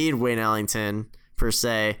need Wayne Ellington per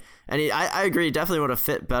se. And I agree, he definitely would have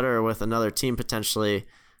fit better with another team potentially.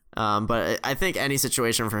 But I think any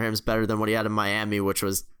situation for him is better than what he had in Miami, which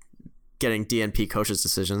was getting DNP coaches'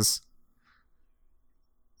 decisions.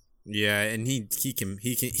 Yeah, and he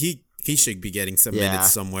should be getting some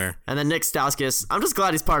minutes somewhere. And then Nick Stauskas, I'm just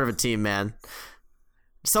glad he's part of a team, man.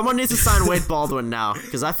 Someone needs to sign Wade Baldwin now,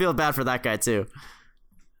 because I feel bad for that guy too.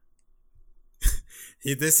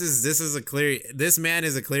 This man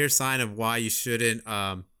is a clear sign of why you shouldn't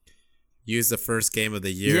use the first game of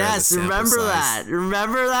the year. Yes, remember that.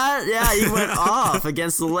 Remember that? Yeah, he went off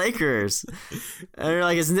against the Lakers. And you're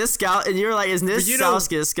like, is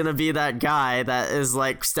Nistauskas going to be that guy that is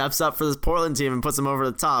like steps up for this Portland team and puts them over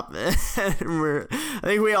the top? And I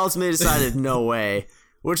think we ultimately decided no way,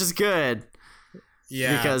 which is good.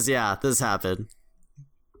 Yeah. Because, this happened.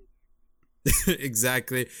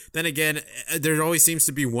 Exactly. Then again, there always seems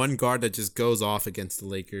to be one guard that just goes off against the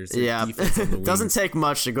Lakers. It doesn't take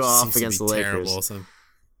much to go off against the Lakers.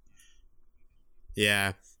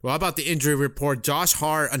 Yeah. Well, how about the injury report? Josh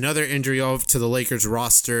Hart, another injury over to the Lakers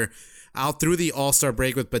roster, out through the All-Star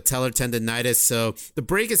break with patellar tendonitis. So the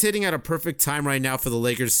break is hitting at a perfect time right now for the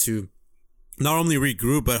Lakers to not only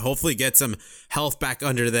regroup, but hopefully get some health back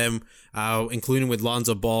under them, including with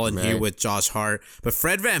Lonzo Ball and here with Josh Hart. But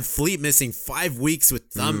Fred VanVleet missing 5 weeks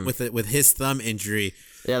with his thumb injury.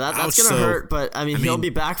 Yeah, that's going to hurt, but I mean, he'll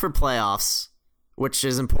be back for playoffs, which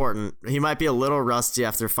is important. He might be a little rusty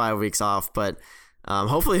after 5 weeks off, but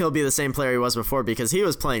hopefully he'll be the same player he was before because he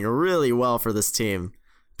was playing really well for this team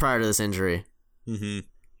prior to this injury. Mm-hmm.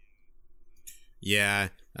 Yeah.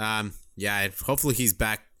 Hopefully he's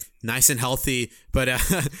back nice and healthy, but I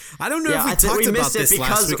don't know if we talked about this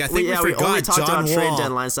last week. I think we forgot only talked John about Wall. Trade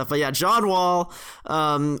deadline stuff. But John Wall,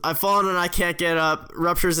 I've fallen and I can't get up,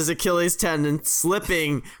 ruptures his Achilles tendon,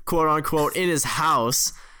 slipping, quote unquote, in his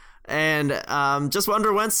house, and just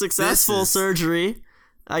underwent successful surgery,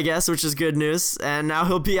 I guess, which is good news. And now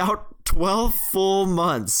he'll be out 12 full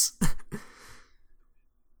months.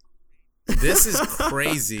 This is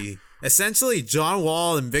crazy. Essentially, John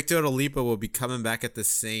Wall and Victor Oladipo will be coming back at the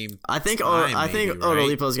same time. I think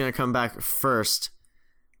Oladipo is going to come back first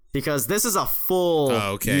because this is a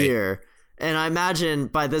full year. And I imagine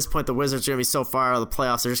by this point, the Wizards are going to be so far out of the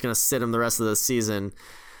playoffs, they're just going to sit him the rest of the season.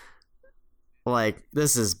 Like,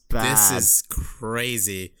 this is bad. This is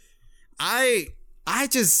crazy. I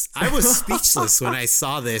was speechless when I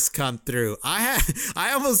saw this come through.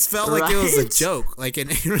 I almost felt like it was a joke. Like,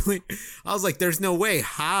 and really, I was like, "There's no way.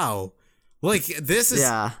 How? Like, this is.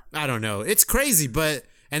 I don't know. It's crazy,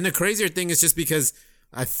 and the crazier thing is just because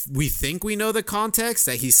we think we know the context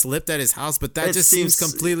that he slipped at his house, but that just seems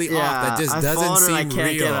completely off. That just doesn't seem real. I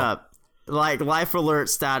can't get up. Like life alert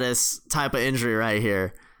status type of injury right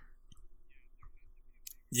here.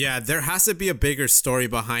 Yeah, there has to be a bigger story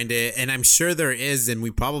behind it, and I'm sure there is, and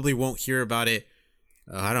we probably won't hear about it.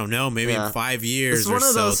 I don't know, maybe in 5 years or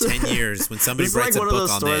so, 10 years, when somebody writes a book on it.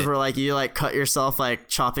 It's like one of those stories where like you like cut yourself like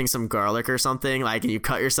chopping some garlic or something, like, and you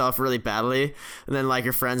cut yourself really badly, and then like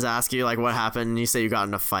your friends ask you like what happened, and you say you got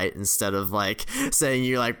in a fight instead of like saying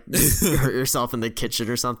you like hurt yourself in the kitchen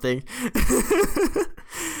or something.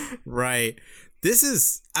 Right. This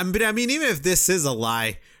is, I mean, even if this is a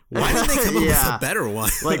lie, why didn't they come up with a better one?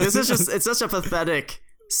 Like, this is just, it's such a pathetic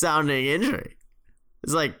sounding injury.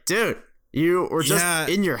 It's like, dude, you were just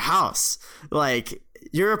in your house. Like,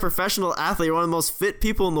 you're a professional athlete. You're one of the most fit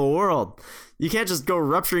people in the world. You can't just go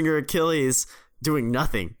rupturing your Achilles doing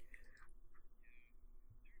nothing.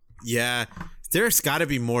 Yeah, there's got to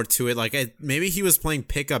be more to it. Like, maybe he was playing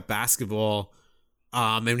pickup basketball,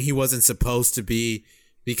 and he wasn't supposed to be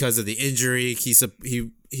because of the injury he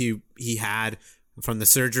had from the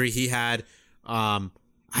surgery he had. I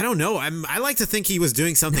don't know. I like to think he was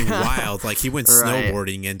doing something wild, like he went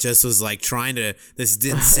snowboarding and just was like trying to this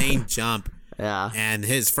insane jump. Yeah. And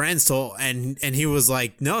his friends told, and he was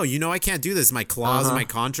like, "No, I can't do this. My clause in my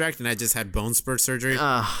contract, and I just had bone spur surgery.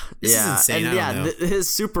 This is insane." And I don't know. His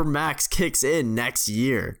super max kicks in next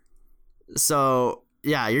year. So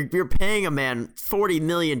yeah, you're paying a man $40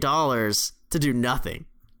 million to do nothing.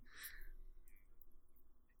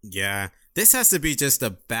 Yeah. This has to be just a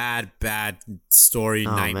bad story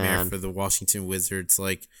nightmare for the Washington Wizards.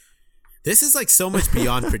 Like, this is like so much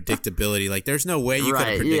beyond predictability. Like, there's no way you could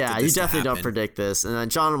have predicted this. You definitely don't predict this. And then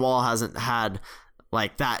John Wall hasn't had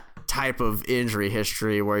like that type of injury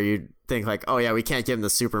history where you think like, oh yeah, we can't give him the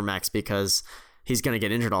supermax because he's going to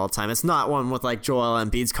get injured all the time. It's not one with like Joel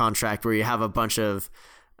Embiid's contract where you have a bunch of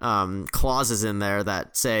clauses in there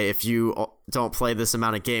that say if you don't play this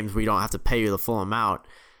amount of games, we don't have to pay you the full amount.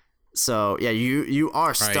 So, yeah, you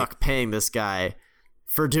are stuck paying this guy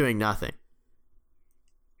for doing nothing.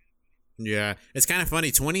 Yeah, it's kind of funny.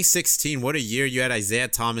 2016, what a year. You had Isaiah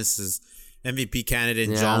Thomas as MVP candidate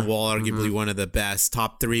and John Wall, arguably one of the best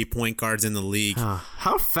top 3 point guards in the league.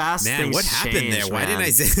 How fast things change, what happened there? Why didn't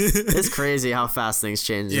Isaiah... It's crazy how fast things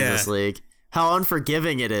change in this league. How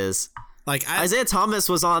unforgiving it is. Like Isaiah Thomas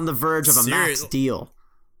was on the verge of a max deal.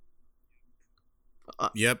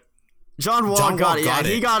 Yep. John Wall got it. Yeah,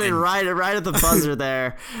 he got in right at the buzzer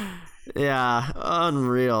there. Yeah,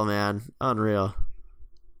 unreal, man. Unreal.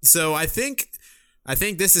 So I think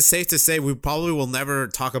this is safe to say we probably will never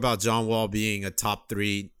talk about John Wall being a top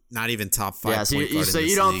 3, not even top 5. Yeah, so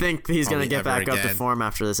you don't think he's going to get back up to form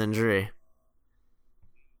after this injury?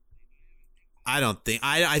 I don't think.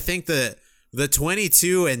 I think the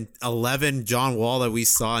 22-11 John Wall that we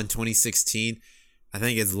saw in 2016, I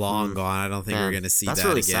think it's long gone. I don't think we're going to see that again. That's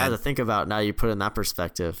really sad to think about now you put it in that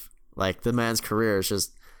perspective. Like, the man's career is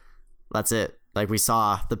just, that's it. Like, we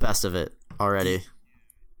saw the best of it already.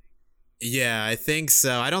 Yeah, I think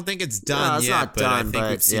so. I don't think it's done yet, but I think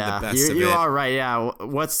we've seen the best of it. You are right, yeah.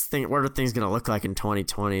 What are things going to look like in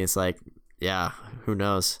 2020? It's like, yeah, who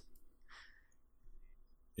knows?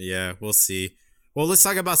 Yeah, we'll see. Well, let's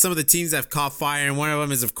talk about some of the teams that have caught fire, and one of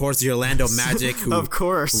them is, of course, the Orlando Magic, who of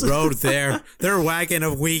course rode their wagon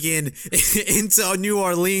of weekend into New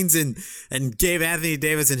Orleans and gave Anthony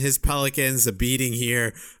Davis and his Pelicans a beating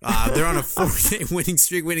here. They're on a 4-game winning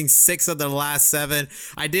streak, winning 6 of their last 7.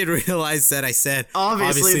 I did realize that I said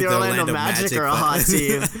obviously the Orlando Magic are a hot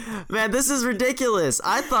team. Man, this is ridiculous.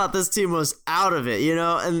 I thought this team was out of it,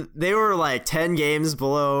 and they were like 10 games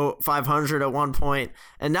below 500 at one point,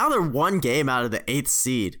 and now they're 1 game out of the 8th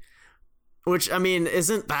seed, which, I mean,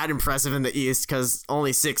 isn't that impressive in the East because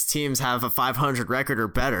only 6 teams have a 500 record or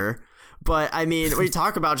better. But, I mean, when you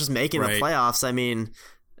talk about just making the playoffs, I mean,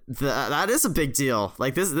 that is a big deal.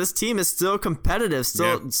 Like, this team is still competitive,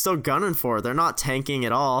 still gunning for it. They're not tanking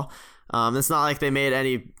at all. It's not like they made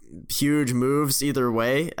any huge moves either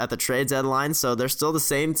way at the trade deadline, so they're still the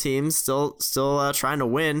same team, still trying to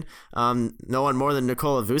win. No one more than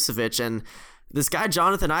Nikola Vucevic, and this guy,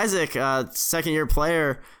 Jonathan Isaac, second-year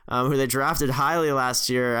player who they drafted highly last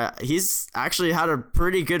year, he's actually had a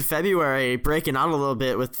pretty good February, breaking out a little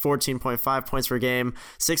bit with 14.5 points per game,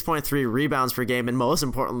 6.3 rebounds per game, and most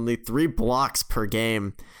importantly, 3 blocks per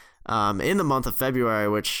game in the month of February,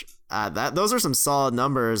 which those are some solid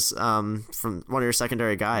numbers from one of your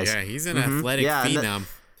secondary guys. Yeah, he's an athletic phenom.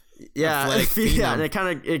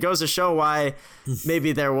 And it goes to show why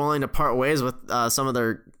maybe they're willing to part ways with some of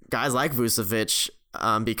their guys like Vucevic,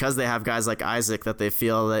 because they have guys like Isaac that they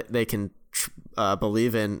feel that they can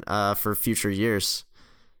believe in for future years.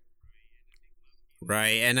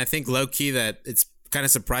 Right, and I think low-key that it's kind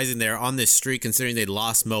of surprising they're on this streak considering they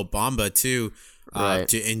lost Mo Bamba too to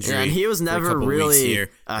injury. Yeah, and he was never really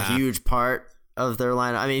a huge part of their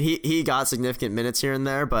lineup. I mean, he got significant minutes here and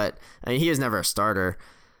there, but I mean, he was never a starter.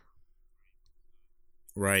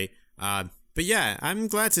 Right, but yeah, I'm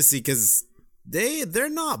glad to see because they're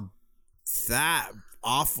not that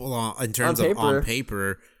awful in terms of on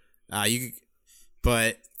paper.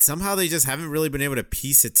 But somehow they just haven't really been able to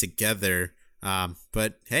piece it together.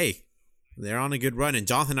 But hey, they're on a good run, and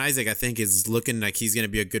Jonathan Isaac, I think, is looking like he's going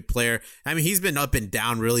to be a good player. I mean, he's been up and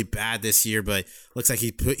down really bad this year, but looks like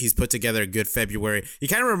he's put together a good February. He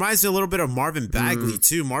kind of reminds me a little bit of Marvin Bagley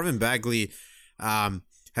too. Marvin Bagley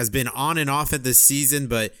has been on and off at this season,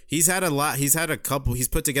 but he's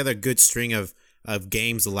put together a good string of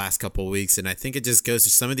games the last couple of weeks, and I think it just goes to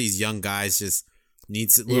some of these young guys just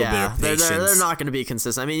needs a little bit of patience. They're not going to be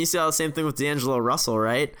consistent. I mean, you see all the same thing with D'Angelo Russell,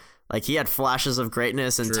 right? Like, he had flashes of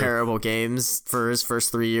greatness and terrible games for his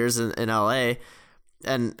first 3 years in LA,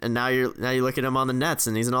 and now you look at him on the Nets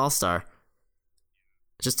and he's an all-star.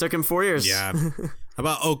 It just took him 4 years. Yeah. How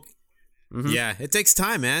about yeah, it takes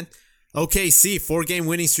time, man. OKC, 4-game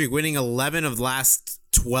winning streak, winning 11 of the last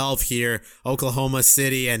 12 here, Oklahoma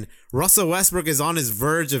City, and Russell Westbrook is on his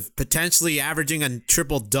verge of potentially averaging a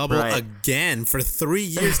triple-double again for 3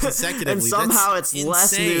 years consecutively. And somehow it's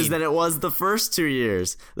less news than it was the first 2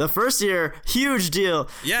 years. The first year, huge deal.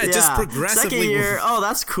 Yeah, just progressively. Second year, oh,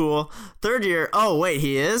 that's cool. Third year, oh, wait,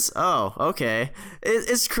 he is? Oh, okay.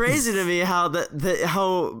 It's crazy to me how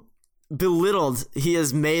how belittled he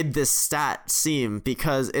has made this stat seem,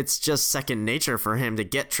 because it's just second nature for him to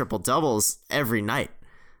get triple doubles every night.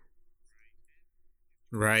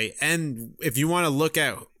 Right. And if you want to look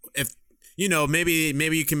at, maybe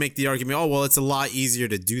you can make the argument, oh, well, it's a lot easier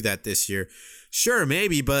to do that this year. Sure,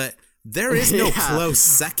 maybe, but there is no close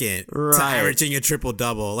second to averaging a triple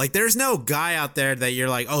double. Like, there's no guy out there that you're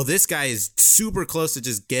like, oh, this guy is super close to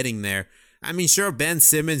just getting there. I mean, sure, Ben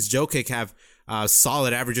Simmons, Jokic have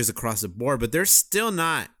solid averages across the board, but they're still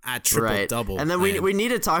not at triple-double. And then we need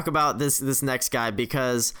to talk about this next guy,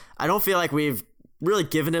 because I don't feel like we've really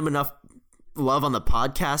given him enough love on the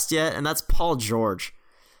podcast yet, and that's Paul George.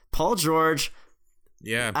 Paul George,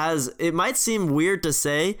 as it might seem weird to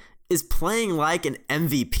say, is playing like an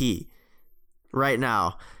MVP right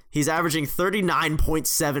now. He's averaging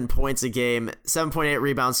 39.7 points a game, 7.8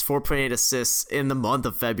 rebounds, 4.8 assists in the month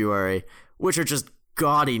of February, which are just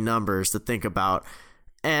gaudy numbers to think about.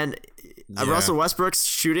 And Russell Westbrook's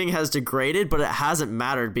shooting has degraded, but it hasn't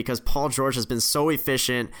mattered because Paul George has been so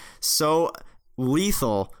efficient, so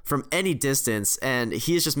lethal from any distance, and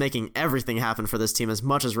he's just making everything happen for this team as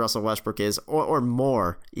much as Russell Westbrook is, or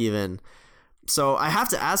more even. So I have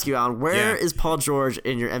to ask you, Alan, where is Paul George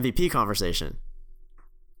in your MVP conversation?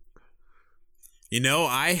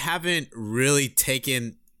 I haven't really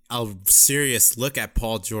taken a serious look at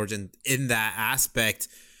Paul George in that aspect,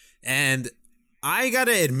 and I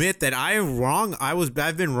gotta admit that I'm wrong.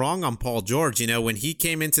 I've been wrong on Paul George. When he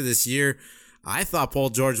came into this year, I thought Paul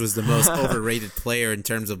George was the most overrated player in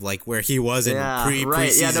terms of like where he was in preseason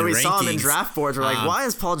rankings. We saw him in draft boards. We're like, why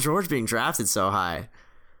is Paul George being drafted so high?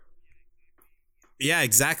 Yeah,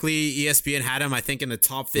 exactly. ESPN had him, I think, in the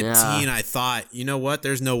top 15. I thought, you know what?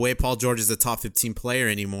 There's no way Paul George is a top 15 player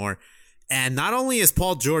anymore. And not only is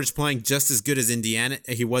Paul George playing just as good as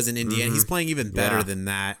he was in Indiana, he's playing even better than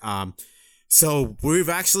that. So we've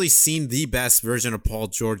actually seen the best version of Paul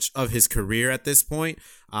George of his career at this point.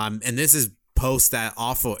 And this is post that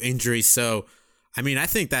awful injury. So, I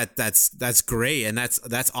think that's great. And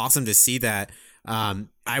that's awesome to see that.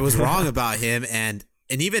 I was wrong about him. And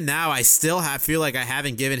even now, I still feel like I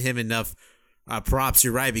haven't given him enough props.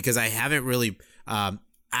 You're right, because I haven't really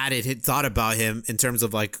thought about him in terms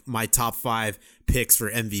of like my top 5 picks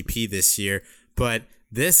for MVP this year. But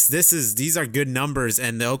these are good numbers,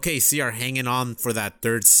 and the OKC are hanging on for that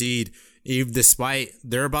 3rd seed, even despite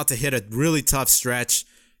they're about to hit a really tough stretch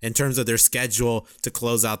in terms of their schedule to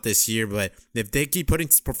close out this year. But if they keep putting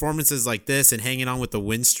performances like this and hanging on with the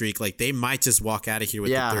win streak, like they might just walk out of here with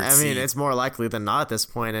the 3rd seed. It's more likely than not at this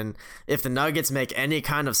point. And if the Nuggets make any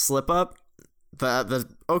kind of slip up, the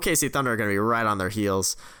OKC Thunder are going to be right on their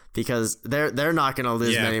heels because they're not going to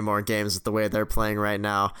lose many more games with the way they're playing right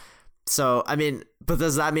now. So, but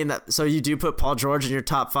does that mean that so you do put Paul George in your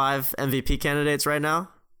top 5 MVP candidates right now?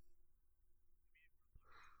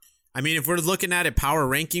 If we're looking at it power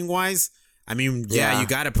ranking wise, you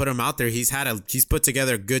got to put him out there. He's put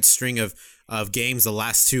together a good string of games the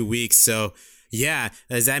last 2 weeks. So,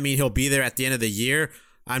 does that mean he'll be there at the end of the year?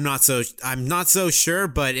 I'm not so sure,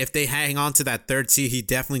 but if they hang on to that 3rd seed, he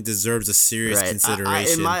definitely deserves a serious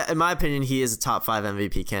consideration. In my opinion, he is a top 5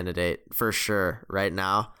 MVP candidate for sure right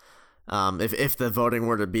now. If the voting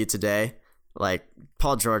were to be today, like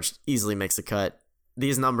Paul George easily makes a cut.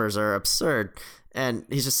 These numbers are absurd, and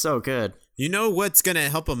he's just so good. You know what's gonna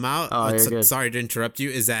help him out? Oh, you're good. Sorry to interrupt you.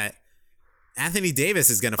 Is that Anthony Davis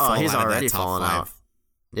is gonna fall he's out already of that top fallen 5? Out.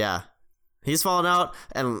 Yeah, he's fallen out,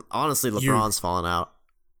 and honestly, LeBron's fallen out.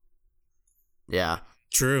 Yeah,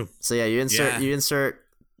 true. So you insert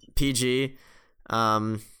PG.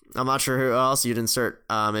 I'm not sure who else you'd insert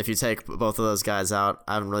if you take both of those guys out.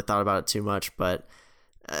 I haven't really thought about it too much, but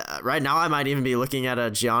right now I might even be looking at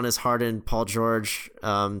a Giannis, Harden, Paul George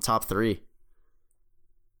top 3.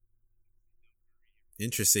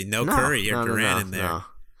 Interesting. No Curry or Durant in there. No.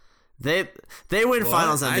 They win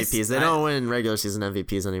Finals MVPs. They don't win regular season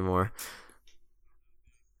MVPs anymore.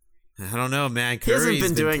 I don't know, man. Curry's he hasn't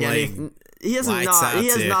been doing anything. He has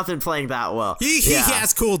not been playing that well. He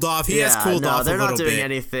has cooled off. He has cooled off a little bit. They're not doing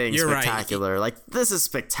anything You're spectacular. Right. Like, this is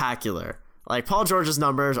spectacular. Like, Paul George's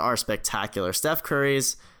numbers are spectacular. Steph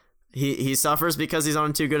Curry's, he suffers because he's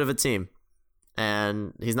on too good of a team.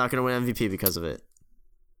 And he's not going to win MVP because of it.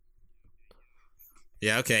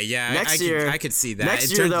 Yeah, okay. Yeah, next year, I could see that.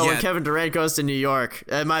 Next year, when Kevin Durant goes to New York,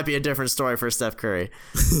 it might be a different story for Steph Curry.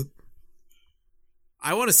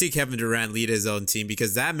 I want to see Kevin Durant lead his own team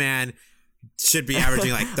because that man should be averaging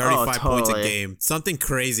like 35 points a game. Something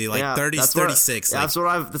crazy, like 36. That's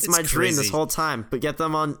my dream this whole time. But get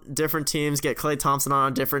them on different teams, get Klay Thompson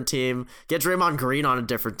on a different team, get Draymond Green on a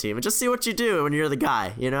different team, and just see what you do when you're the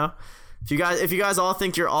guy, you know? If you guys all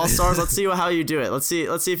think you're all-stars, let's see how you do it. Let's see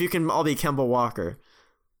if you can all be Kemba Walker.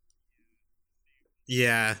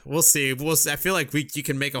 Yeah, we'll see. I feel like you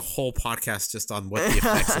can make a whole podcast just on what the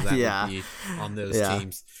effects of that would be on those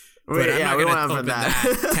teams. But I'm not going to open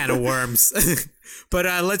that can of worms. But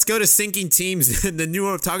let's go to sinking teams.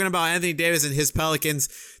 Talking about Anthony Davis and his Pelicans.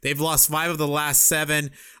 They've lost 5 of the last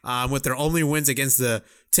 7 with their only wins against the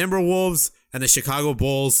Timberwolves and the Chicago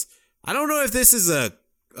Bulls. I don't know if this is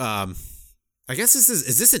I guess is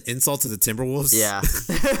this an insult to the Timberwolves? Yeah.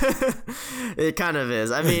 It kind of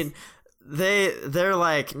is. I mean, they're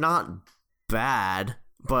like not bad,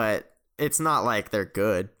 but it's not like they're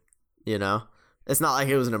good, you know? It's not like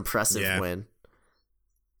it was an impressive win.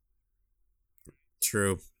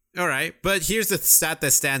 True. All right. But here's the stat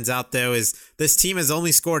that stands out, though, is this team has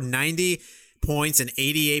only scored 90 points and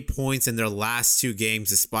 88 points in their last 2 games,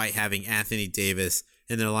 despite having Anthony Davis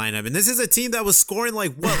in their lineup. And this is a team that was scoring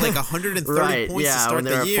like 130 right, points to start when the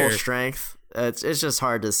they're year. At full strength. It's just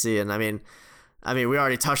hard to see. And I mean, we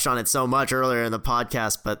already touched on it so much earlier in the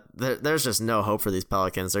podcast, but there's just no hope for these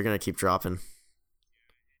Pelicans. They're going to keep dropping.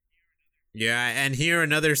 Yeah, and here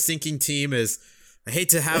another sinking team is, I hate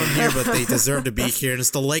to have them here, but they deserve to be here. And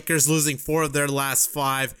it's the Lakers losing 4 of their last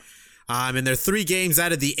 5. And they're 3 games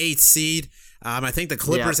out of the 8th seed. I think the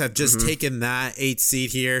Clippers have just taken that 8th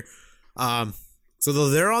seed here. So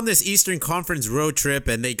they're on this Eastern Conference road trip,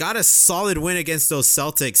 and they got a solid win against those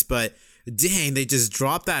Celtics, but dang, they just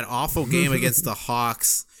dropped that awful game against the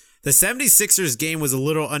Hawks. The 76ers game was a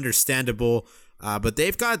little understandable, but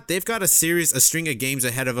they've got a string of games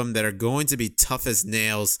ahead of them that are going to be tough as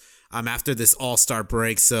nails after this All-Star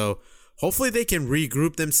break. So hopefully they can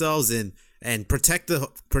regroup themselves and protect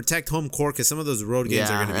home court, because some of those road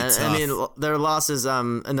games are going to be tough. I mean, their losses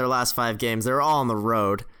in their last 5 games, they're all on the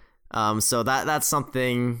road. So that's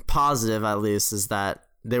something positive, at least, is that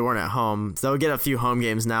they weren't at home. They'll get a few home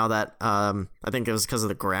games now that I think it was because of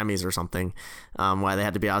the Grammys or something, why they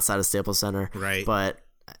had to be outside of Staples Center. Right. But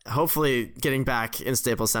hopefully getting back in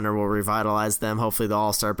Staples Center will revitalize them. Hopefully the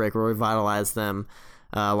All-Star break will revitalize them.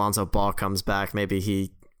 Alonzo Ball comes back. Maybe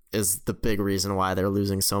he is the big reason why they're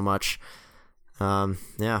losing so much.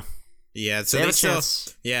 Yeah. Yeah, so they still,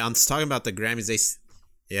 I'm talking about the Grammys.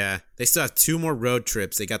 They still have 2 more road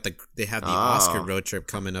trips. They have the Oscar road trip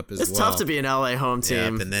coming up as well. It's tough to be an LA home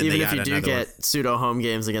team, even if you do get pseudo home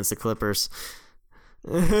games against the Clippers.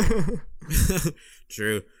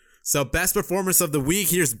 True. So best performance of the week,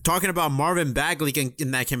 here's talking about Marvin Bagley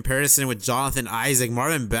in that comparison with Jonathan Isaac.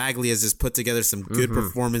 Marvin Bagley has just put together some good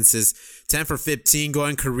performances. 10 for 15,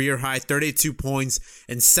 going career high, 32 points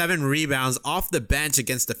and 7 rebounds off the bench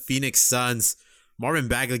against the Phoenix Suns. Marvin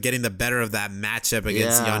Bagley getting the better of that matchup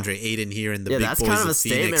against DeAndre Ayton here in the big boys of Phoenix. Yeah, that's kind of a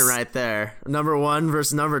statement right there. Number 1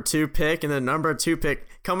 versus number 2 pick, and the number 2 pick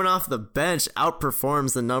coming off the bench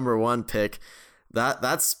outperforms the number 1 pick.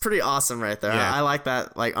 That's pretty awesome right there. Yeah. I like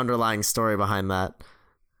that underlying story behind that.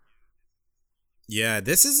 Yeah,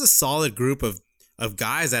 this is a solid group of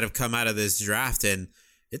guys that have come out of this draft, and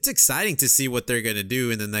it's exciting to see what they're going to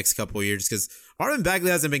do in the next couple of years, because Marvin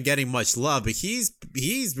Bagley hasn't been getting much love, but he's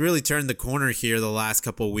really turned the corner here the last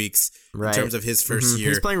couple of weeks in terms of his first year.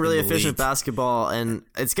 He's playing really efficient basketball, and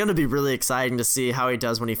it's going to be really exciting to see how he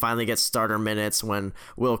does when he finally gets starter minutes, when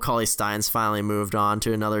Will Cauley-Stein's finally moved on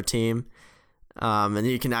to another team. And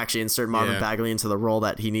you can actually insert Marvin Bagley into the role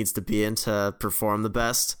that he needs to be in to perform the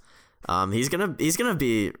best. He's gonna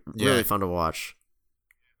be really fun to watch.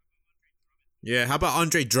 Yeah, how about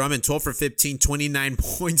Andre Drummond? 12 for 15, 29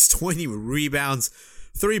 points, 20 rebounds,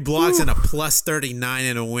 3 blocks, and a plus 39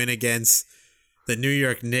 in a win against the New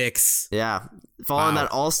York Knicks. Yeah, following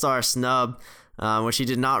that All-Star snub, which he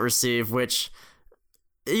did not receive, which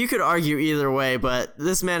you could argue either way, but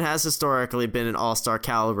this man has historically been an All-Star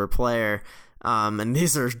caliber player. And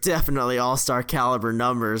these are definitely all-star caliber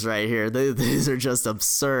numbers right here. These are just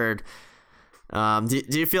absurd. Do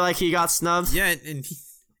you feel like he got snubbed? Yeah, and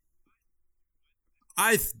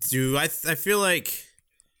I do. I feel like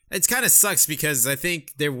it kind of sucks, because I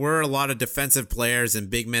think there were a lot of defensive players and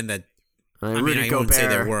big men that, I wouldn't say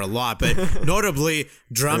there were a lot, but notably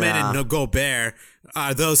Drummond and Gobert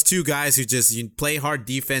are those 2 guys who just play hard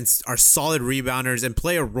defense, are solid rebounders, and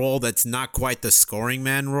play a role that's not quite the scoring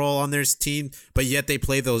man role on their team, but yet they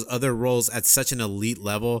play those other roles at such an elite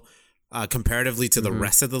level comparatively to the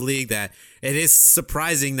rest of the league, that it is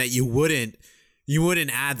surprising that you wouldn't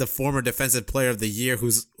add the former defensive player of the year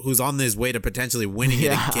who's on his way to potentially winning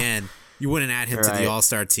it again. You wouldn't add him to the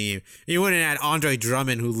All-Star team. You wouldn't add Andre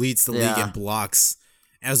Drummond, who leads the league in blocks,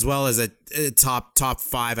 as well as a top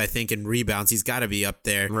 5, I think, in rebounds. He's got to be up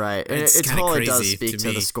there. Right. It totally does speak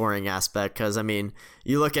to the scoring aspect, because,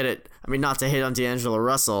 you look at it, not to hate on D'Angelo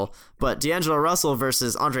Russell, but D'Angelo Russell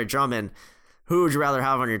versus Andre Drummond, who would you rather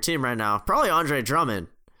have on your team right now? Probably Andre Drummond.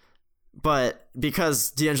 But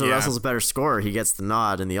because D'Angelo Russell's a better scorer, he gets the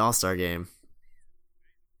nod in the All-Star game.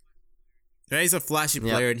 Yeah, he's a flashy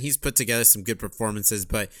player, and he's put together some good performances,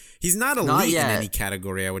 but he's not elite in any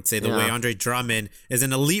category, I would say, the way Andre Drummond is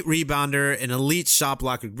an elite rebounder, an elite shot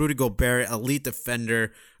blocker. Rudy Gobert, elite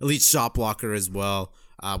defender, elite shot blocker as well.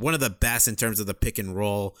 One of the best in terms of the pick and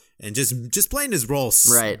roll, and just playing his role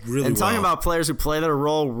really well. And talking about players who play their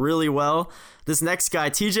role really well, this next guy,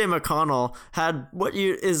 TJ McConnell, had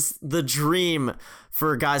is the dream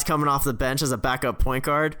for guys coming off the bench as a backup point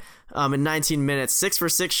guard. In 19 minutes, 6 for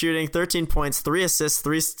 6 shooting, 13 points, 3 assists,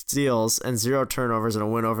 3 steals, and 0 turnovers in a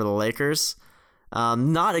win over the Lakers.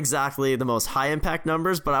 Not exactly the most high impact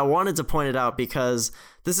numbers, but I wanted to point it out because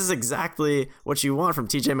this is exactly what you want from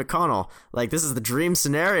TJ McConnell. Like, this is the dream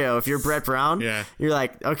scenario. If you're Brett Brown, you're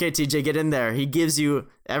like, okay, TJ, get in there. He gives you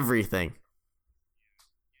everything.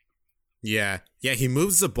 Yeah, he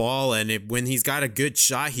moves the ball, and when he's got a good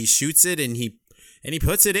shot, he shoots it, and he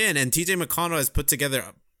puts it in. And TJ McConnell has put together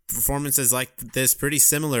performances like this pretty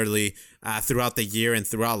similarly throughout the year and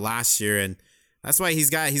throughout last year, and that's why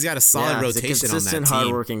he's got a solid rotation on that team. He's a consistent,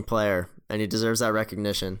 hardworking player, and he deserves that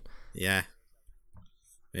recognition. Yeah.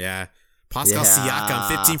 Pascal Siakam,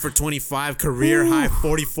 15 for 25, career high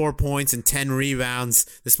 44 points and 10 rebounds.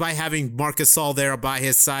 Despite having Marc Gasol there by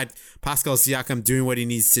his side, Pascal Siakam doing what he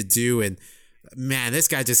needs to do. And, man, this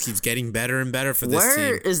guy just keeps getting better and better for this team.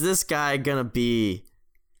 Where is this guy going to be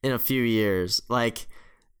in a few years? Like,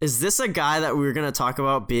 is this a guy that we're going to talk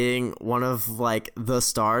about being one of, like, the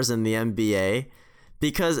stars in the NBA?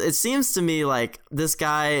 Because it seems to me like this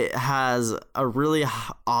guy has a really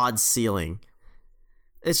odd ceiling.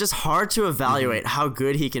 It's just hard to evaluate how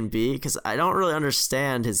good he can be because I don't really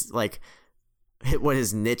understand his, like, what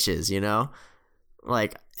his niche is, you know?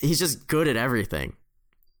 Like, he's just good at everything.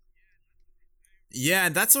 Yeah,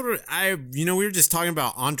 that's what we were just talking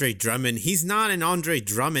about Andre Drummond. He's not an Andre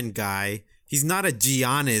Drummond guy. He's not a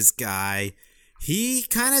Giannis guy. He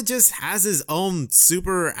kind of just has his own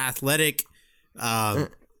super athletic, he's a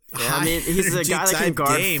guy that can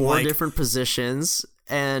guard four different positions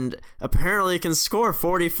and apparently can score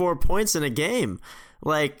 44 points in a game.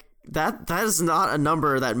 Like, that is not a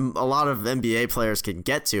number that a lot of NBA players can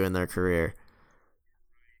get to in their career.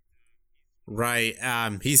 Right.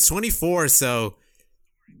 He's 24, so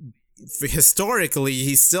historically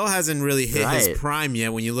he still hasn't really hit his prime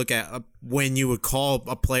yet. When you look at when you would call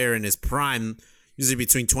a player in his prime, usually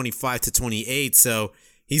between 25 to 28, so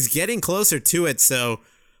he's getting closer to it. So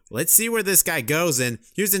let's see where this guy goes. And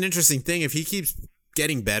here's an interesting thing: if he keeps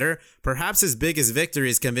getting better, perhaps his biggest victory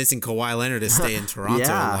is convincing Kawhi Leonard to stay in Toronto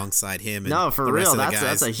alongside him. And no, for real,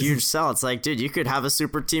 that's a huge sell. It's like, dude, you could have a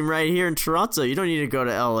super team right here in Toronto. You don't need to go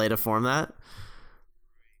to LA to form that.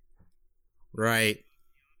 Right.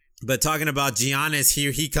 But talking about Giannis,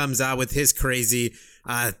 here he comes out with his crazy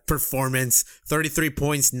performance. 33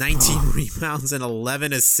 points, 19 rebounds, and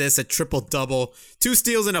 11 assists, a triple-double. 2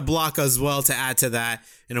 steals and a block as well to add to that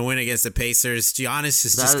in a win against the Pacers. Giannis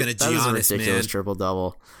is just going to Giannis, man. That is a ridiculous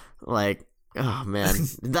triple-double. Like, oh, man.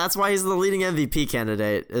 That's why he's the leading MVP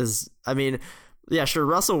candidate. Sure,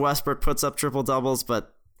 Russell Westbrook puts up triple-doubles,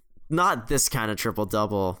 but not this kind of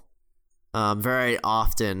triple-double very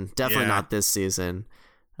often. Definitely not this season.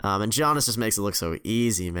 And Giannis just makes it look so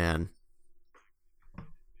easy, man.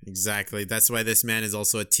 Exactly. That's why this man is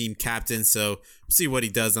also a team captain. So we'll see what he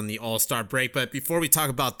does on the All-Star break. But before we talk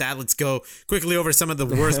about that, let's go quickly over some of the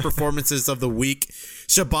worst performances of the week.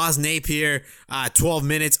 Shabazz Napier, 12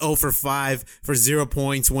 minutes, 0 for 5 for 0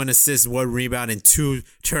 points, 1 assist, 1 rebound, and 2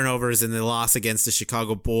 turnovers in the loss against the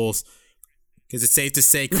Chicago Bulls. Is it safe to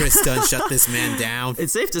say Chris Dunn shut this man down?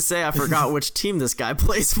 It's safe to say I forgot which team this guy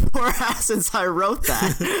plays for since I wrote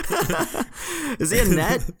that. Is he a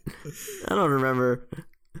net? I don't remember.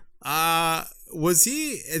 Was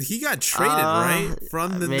he got traded, right?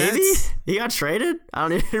 From the maybe? Nets? He got traded? I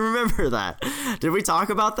don't even remember that. Did we talk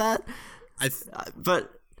about that?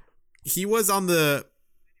 But he was on the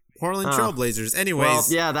Portland Trailblazers. Anyways. Well,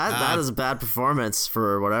 yeah, that is a bad performance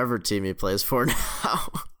for whatever team he plays for now.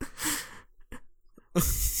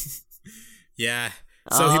 Yeah.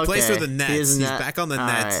 So he plays for the Nets. He's back on the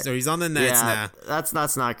Nets. Right. So he's on the Nets now.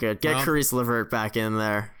 That's not good. Get Caris LeVert back in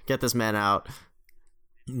there. Get this man out.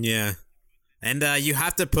 Yeah. And you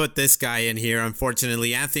have to put this guy in here,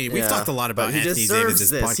 unfortunately. Anthony, we've talked a lot about Anthony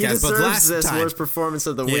Davis this podcast. He deserves this worst performance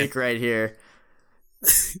of the week right here.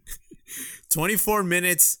 24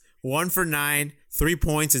 minutes, 1 for 9, 3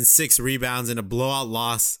 points and 6 rebounds in a blowout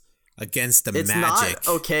loss against the Magic. It's not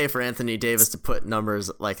okay for Anthony Davis to put numbers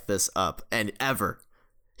like this up, and ever.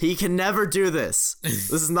 He can never do this.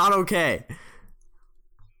 This is not okay.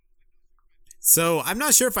 So I'm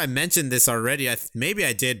not sure if I mentioned this already. Maybe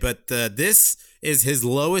I did, but this is his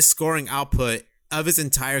lowest scoring output of his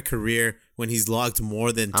entire career when he's logged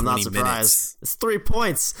more than 20 minutes. I'm not surprised. It's 3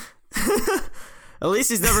 points. At least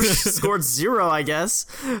he's never scored 0, I guess.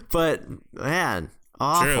 But, man,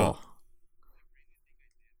 awful. True.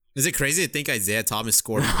 Is it crazy to think Isaiah Thomas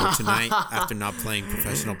scored more tonight after not playing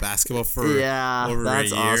professional basketball for over a year? Yeah,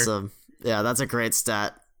 that's awesome. Yeah, that's a great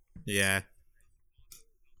stat. Yeah.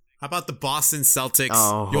 How about the Boston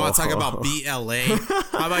Celtics? You want to talk about beat LA?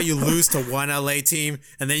 How about you lose to one LA team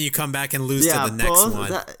and then you come back and lose to the next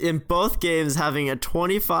one? In both games, having a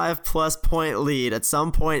 25-plus point lead at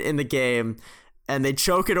some point in the game and they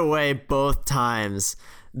choke it away both times.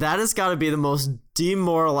 That has got to be the most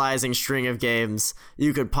demoralizing string of games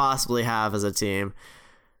you could possibly have as a team.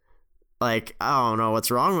 Like, I don't know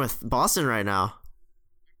what's wrong with Boston right now.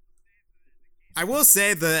 I will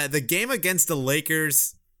say the game against the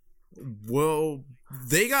Lakers, whoa,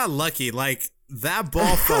 they got lucky. Like, that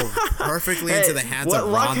ball fell perfectly into the hands of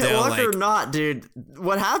Rondo. Luck or not, dude,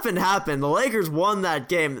 what happened. The Lakers won that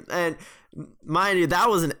game, and mind you, that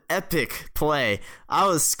was an epic play. I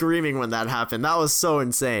was screaming when that happened. That was so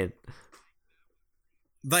insane.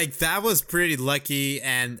 Like, that was pretty lucky,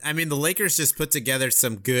 and I mean, the Lakers just put together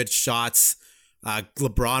some good shots.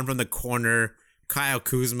 LeBron from the corner, Kyle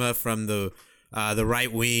Kuzma from the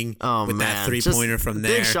right wing with that 3-pointer from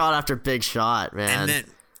there. Big shot after big shot, man. And then,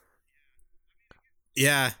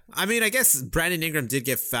 yeah, I mean, I guess Brandon Ingram did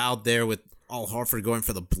get fouled there with Al Horford going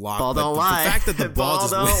for the block. Ball but don't lie. The fact that the ball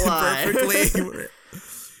just went perfectly.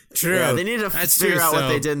 True. Yeah, they need to figure out what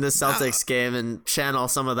they did in the Celtics game and channel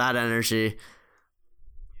some of that energy.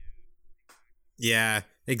 Yeah,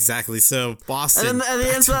 exactly. So Boston, and then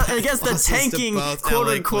against the tanking, quote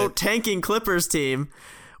unquote, tanking Clippers team,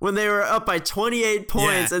 when they were up by 28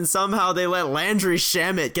 points, and somehow they let Landry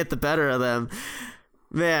Shamet get the better of them.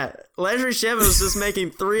 Man, Landry Shamet was just making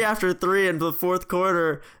 3 after 3 in the fourth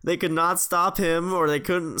quarter. They could not stop him, or they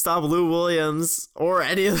couldn't stop Lou Williams, or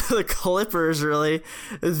any of the Clippers, really.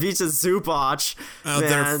 It beats Zubac.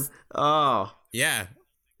 Man. Yeah.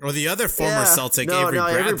 Or the other former Celtic, Avery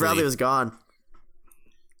Bradley. Avery Bradley was gone.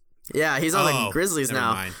 Yeah, he's on the Grizzlies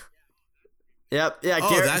now. Mind. Yep. Yeah.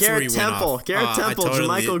 Garrett Temple.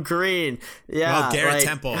 JaMychal Green. Yeah. Garrett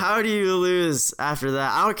Temple. How do you lose after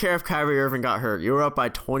that? I don't care if Kyrie Irving got hurt. You were up by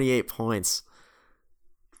 28 points.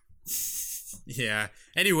 Yeah.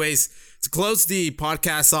 Anyways, to close the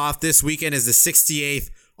podcast off, this weekend is the 68th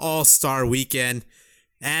All-Star Weekend,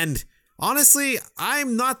 and honestly,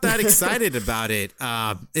 I'm not that excited about it.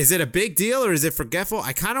 Is it a big deal or is it forgetful?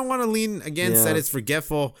 I kind of want to lean against that it's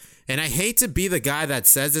forgetful. And I hate to be the guy that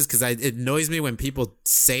says this because it annoys me when people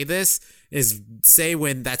say this,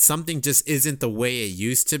 when that something just isn't the way it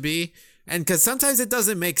used to be. And because sometimes it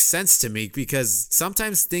doesn't make sense to me because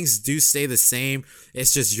sometimes things do stay the same.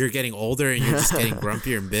 It's just you're getting older and you're just getting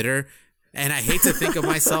grumpier and bitter. And I hate to think of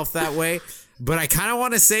myself that way. But I kind of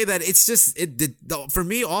want to say that it's just, for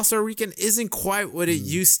me, All-Star Weekend isn't quite what it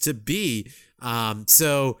used to be.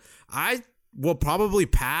 So I will probably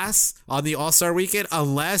pass on the All-Star Weekend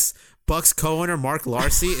unless Bucks co-owner Mark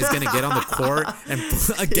Larcy is going to get on the court and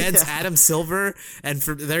against Adam Silver, and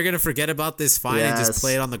they're going to forget about this fine and just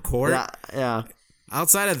play it on the court. Yeah.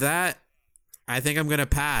 Outside of that, I think I'm going to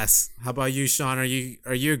pass. How about you, Sean? Are you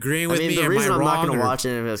agreeing with me? The reason I'm not going to watch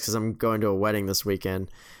any of it is because I'm going to a wedding this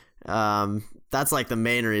weekend. That's like the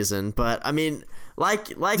main reason. But I mean, like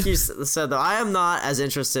you said, though, I am not as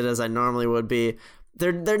interested as I normally would be.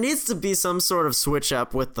 There needs to be some sort of switch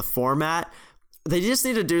up with the format. They just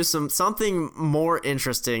need to do something more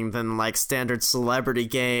interesting than like standard celebrity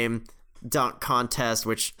game dunk contest,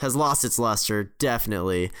 which has lost its luster,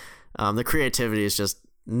 definitely. The creativity is just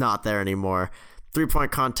not there anymore.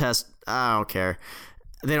 3-point contest, I don't care.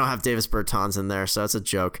 They don't have Davis Bertans in there, so it's a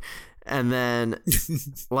joke. And then,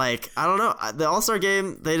 like, I don't know, the All-Star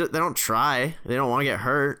game, they don't try. They don't want to get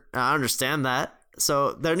hurt. I understand that.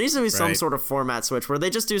 So there needs to be some sort of format switch where they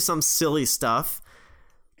just do some silly stuff.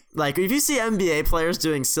 Like, if you see NBA players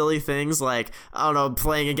doing silly things, like, I don't know,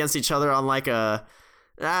 playing against each other on, like, no,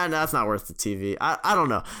 that's not worth the TV. I don't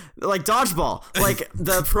know. Like, dodgeball. Like,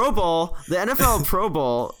 the Pro Bowl, the NFL Pro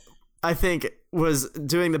Bowl, I think, was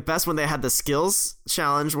doing the best when they had the skills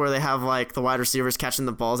challenge where they have, like, the wide receivers catching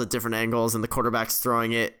the balls at different angles and the quarterbacks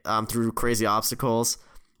throwing it through crazy obstacles.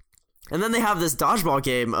 And then they have this dodgeball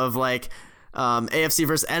game of, like, AFC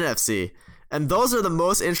versus NFC. And those are the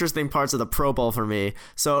most interesting parts of the Pro Bowl for me.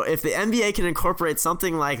 So if the NBA can incorporate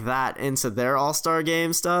something like that into their All-Star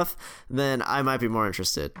game stuff, then I might be more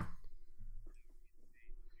interested.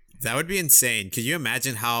 That would be insane. Could you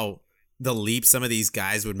imagine how the leap some of these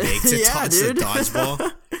guys would make to touch the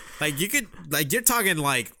dodgeball? Like, you could, like, you're talking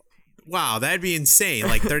like, wow, that'd be insane.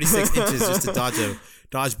 Like 36 inches just to dodge a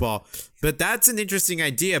dodgeball. But that's an interesting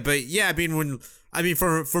idea. But yeah, I mean,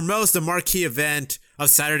 for most, the marquee event of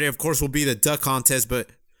Saturday, of course, will be the dunk contest. But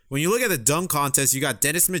when you look at the dunk contest, you got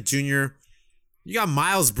Dennis Smith Jr., you got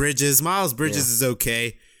Miles Bridges. Miles Bridges is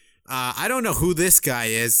okay. I don't know who this guy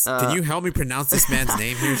is. Can you help me pronounce this man's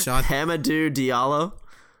name here, Sean? Hamidou Diallo.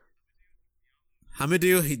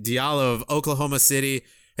 Hamidou Diallo of Oklahoma City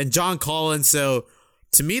and John Collins. So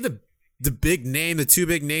to me, the the two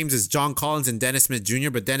big names is John Collins and Dennis Smith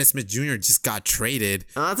Jr., but Dennis Smith Jr. just got traded.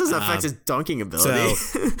 That doesn't affect his dunking ability.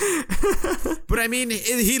 But I mean,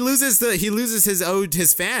 he loses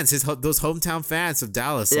his fans, those hometown fans of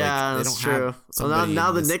Dallas. Yeah, that's true. So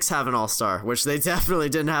now the Knicks have an all-star, which they definitely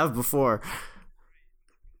didn't have before.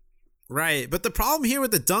 Right, but the problem here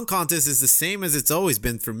with the dunk contest is the same as it's always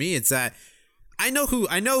been for me. It's that I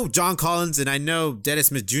know John Collins and I know Dennis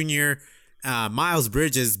Smith Jr., Miles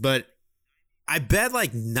Bridges, but I bet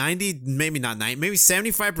like 90, maybe not 90, maybe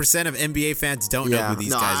 75% of NBA fans don't know who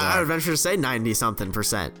these guys are. I would venture to say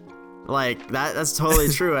 90-something%. Like that's totally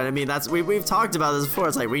true. And I mean, we've talked about this before.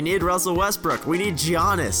 It's like we need Russell Westbrook, we need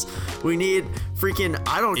Giannis, we need freaking,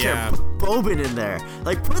 I don't care, put Boban in there.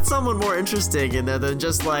 Like, put someone more interesting in there than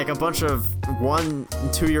just like a bunch of 1- and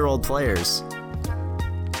 2-year-old players.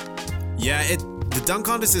 Yeah, the dunk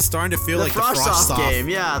contest is starting to feel like the Frosh-Soft game.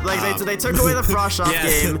 Yeah, like they took away the Frosh-Soft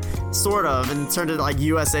game, sort of, and turned it like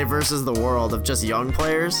USA versus the world of just young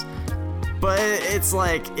players. But it's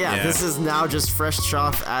like, this is now just fresh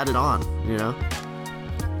stuff added on, you know?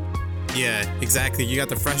 Yeah, exactly. You got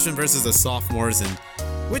the freshmen versus the sophomores, and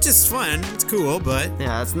which is fun. It's cool, but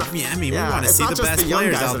yeah, it's not. I mean, we want to see the best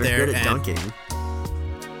players out there. Good at dunking.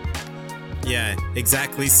 Yeah,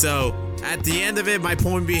 exactly. So at the end of it, my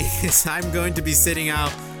point being is I'm going to be sitting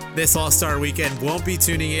out this All-Star weekend. Won't be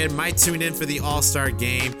tuning in. Might tune in for the All-Star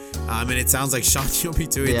game. And it sounds like Sean, you'll be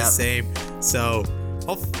doing the same. So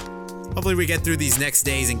hopefully we get through these next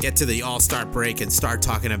days and get to the All-Star break and start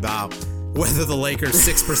talking about whether the Lakers'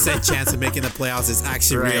 6% chance of making the playoffs is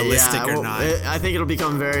actually realistic or not. I think it'll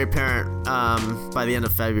become very apparent by the end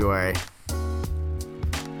of February.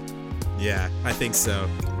 Yeah, I think so.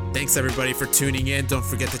 Thanks everybody for tuning in. Don't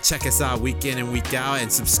forget to check us out week in and week out,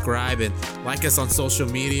 and subscribe and like us on social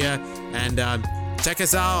media, and check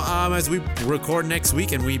us out as we record next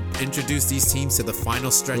week and we introduce these teams to the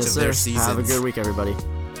final stretch of their seasons. Have a good week, everybody.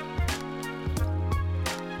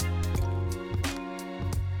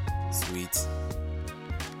 Sweet.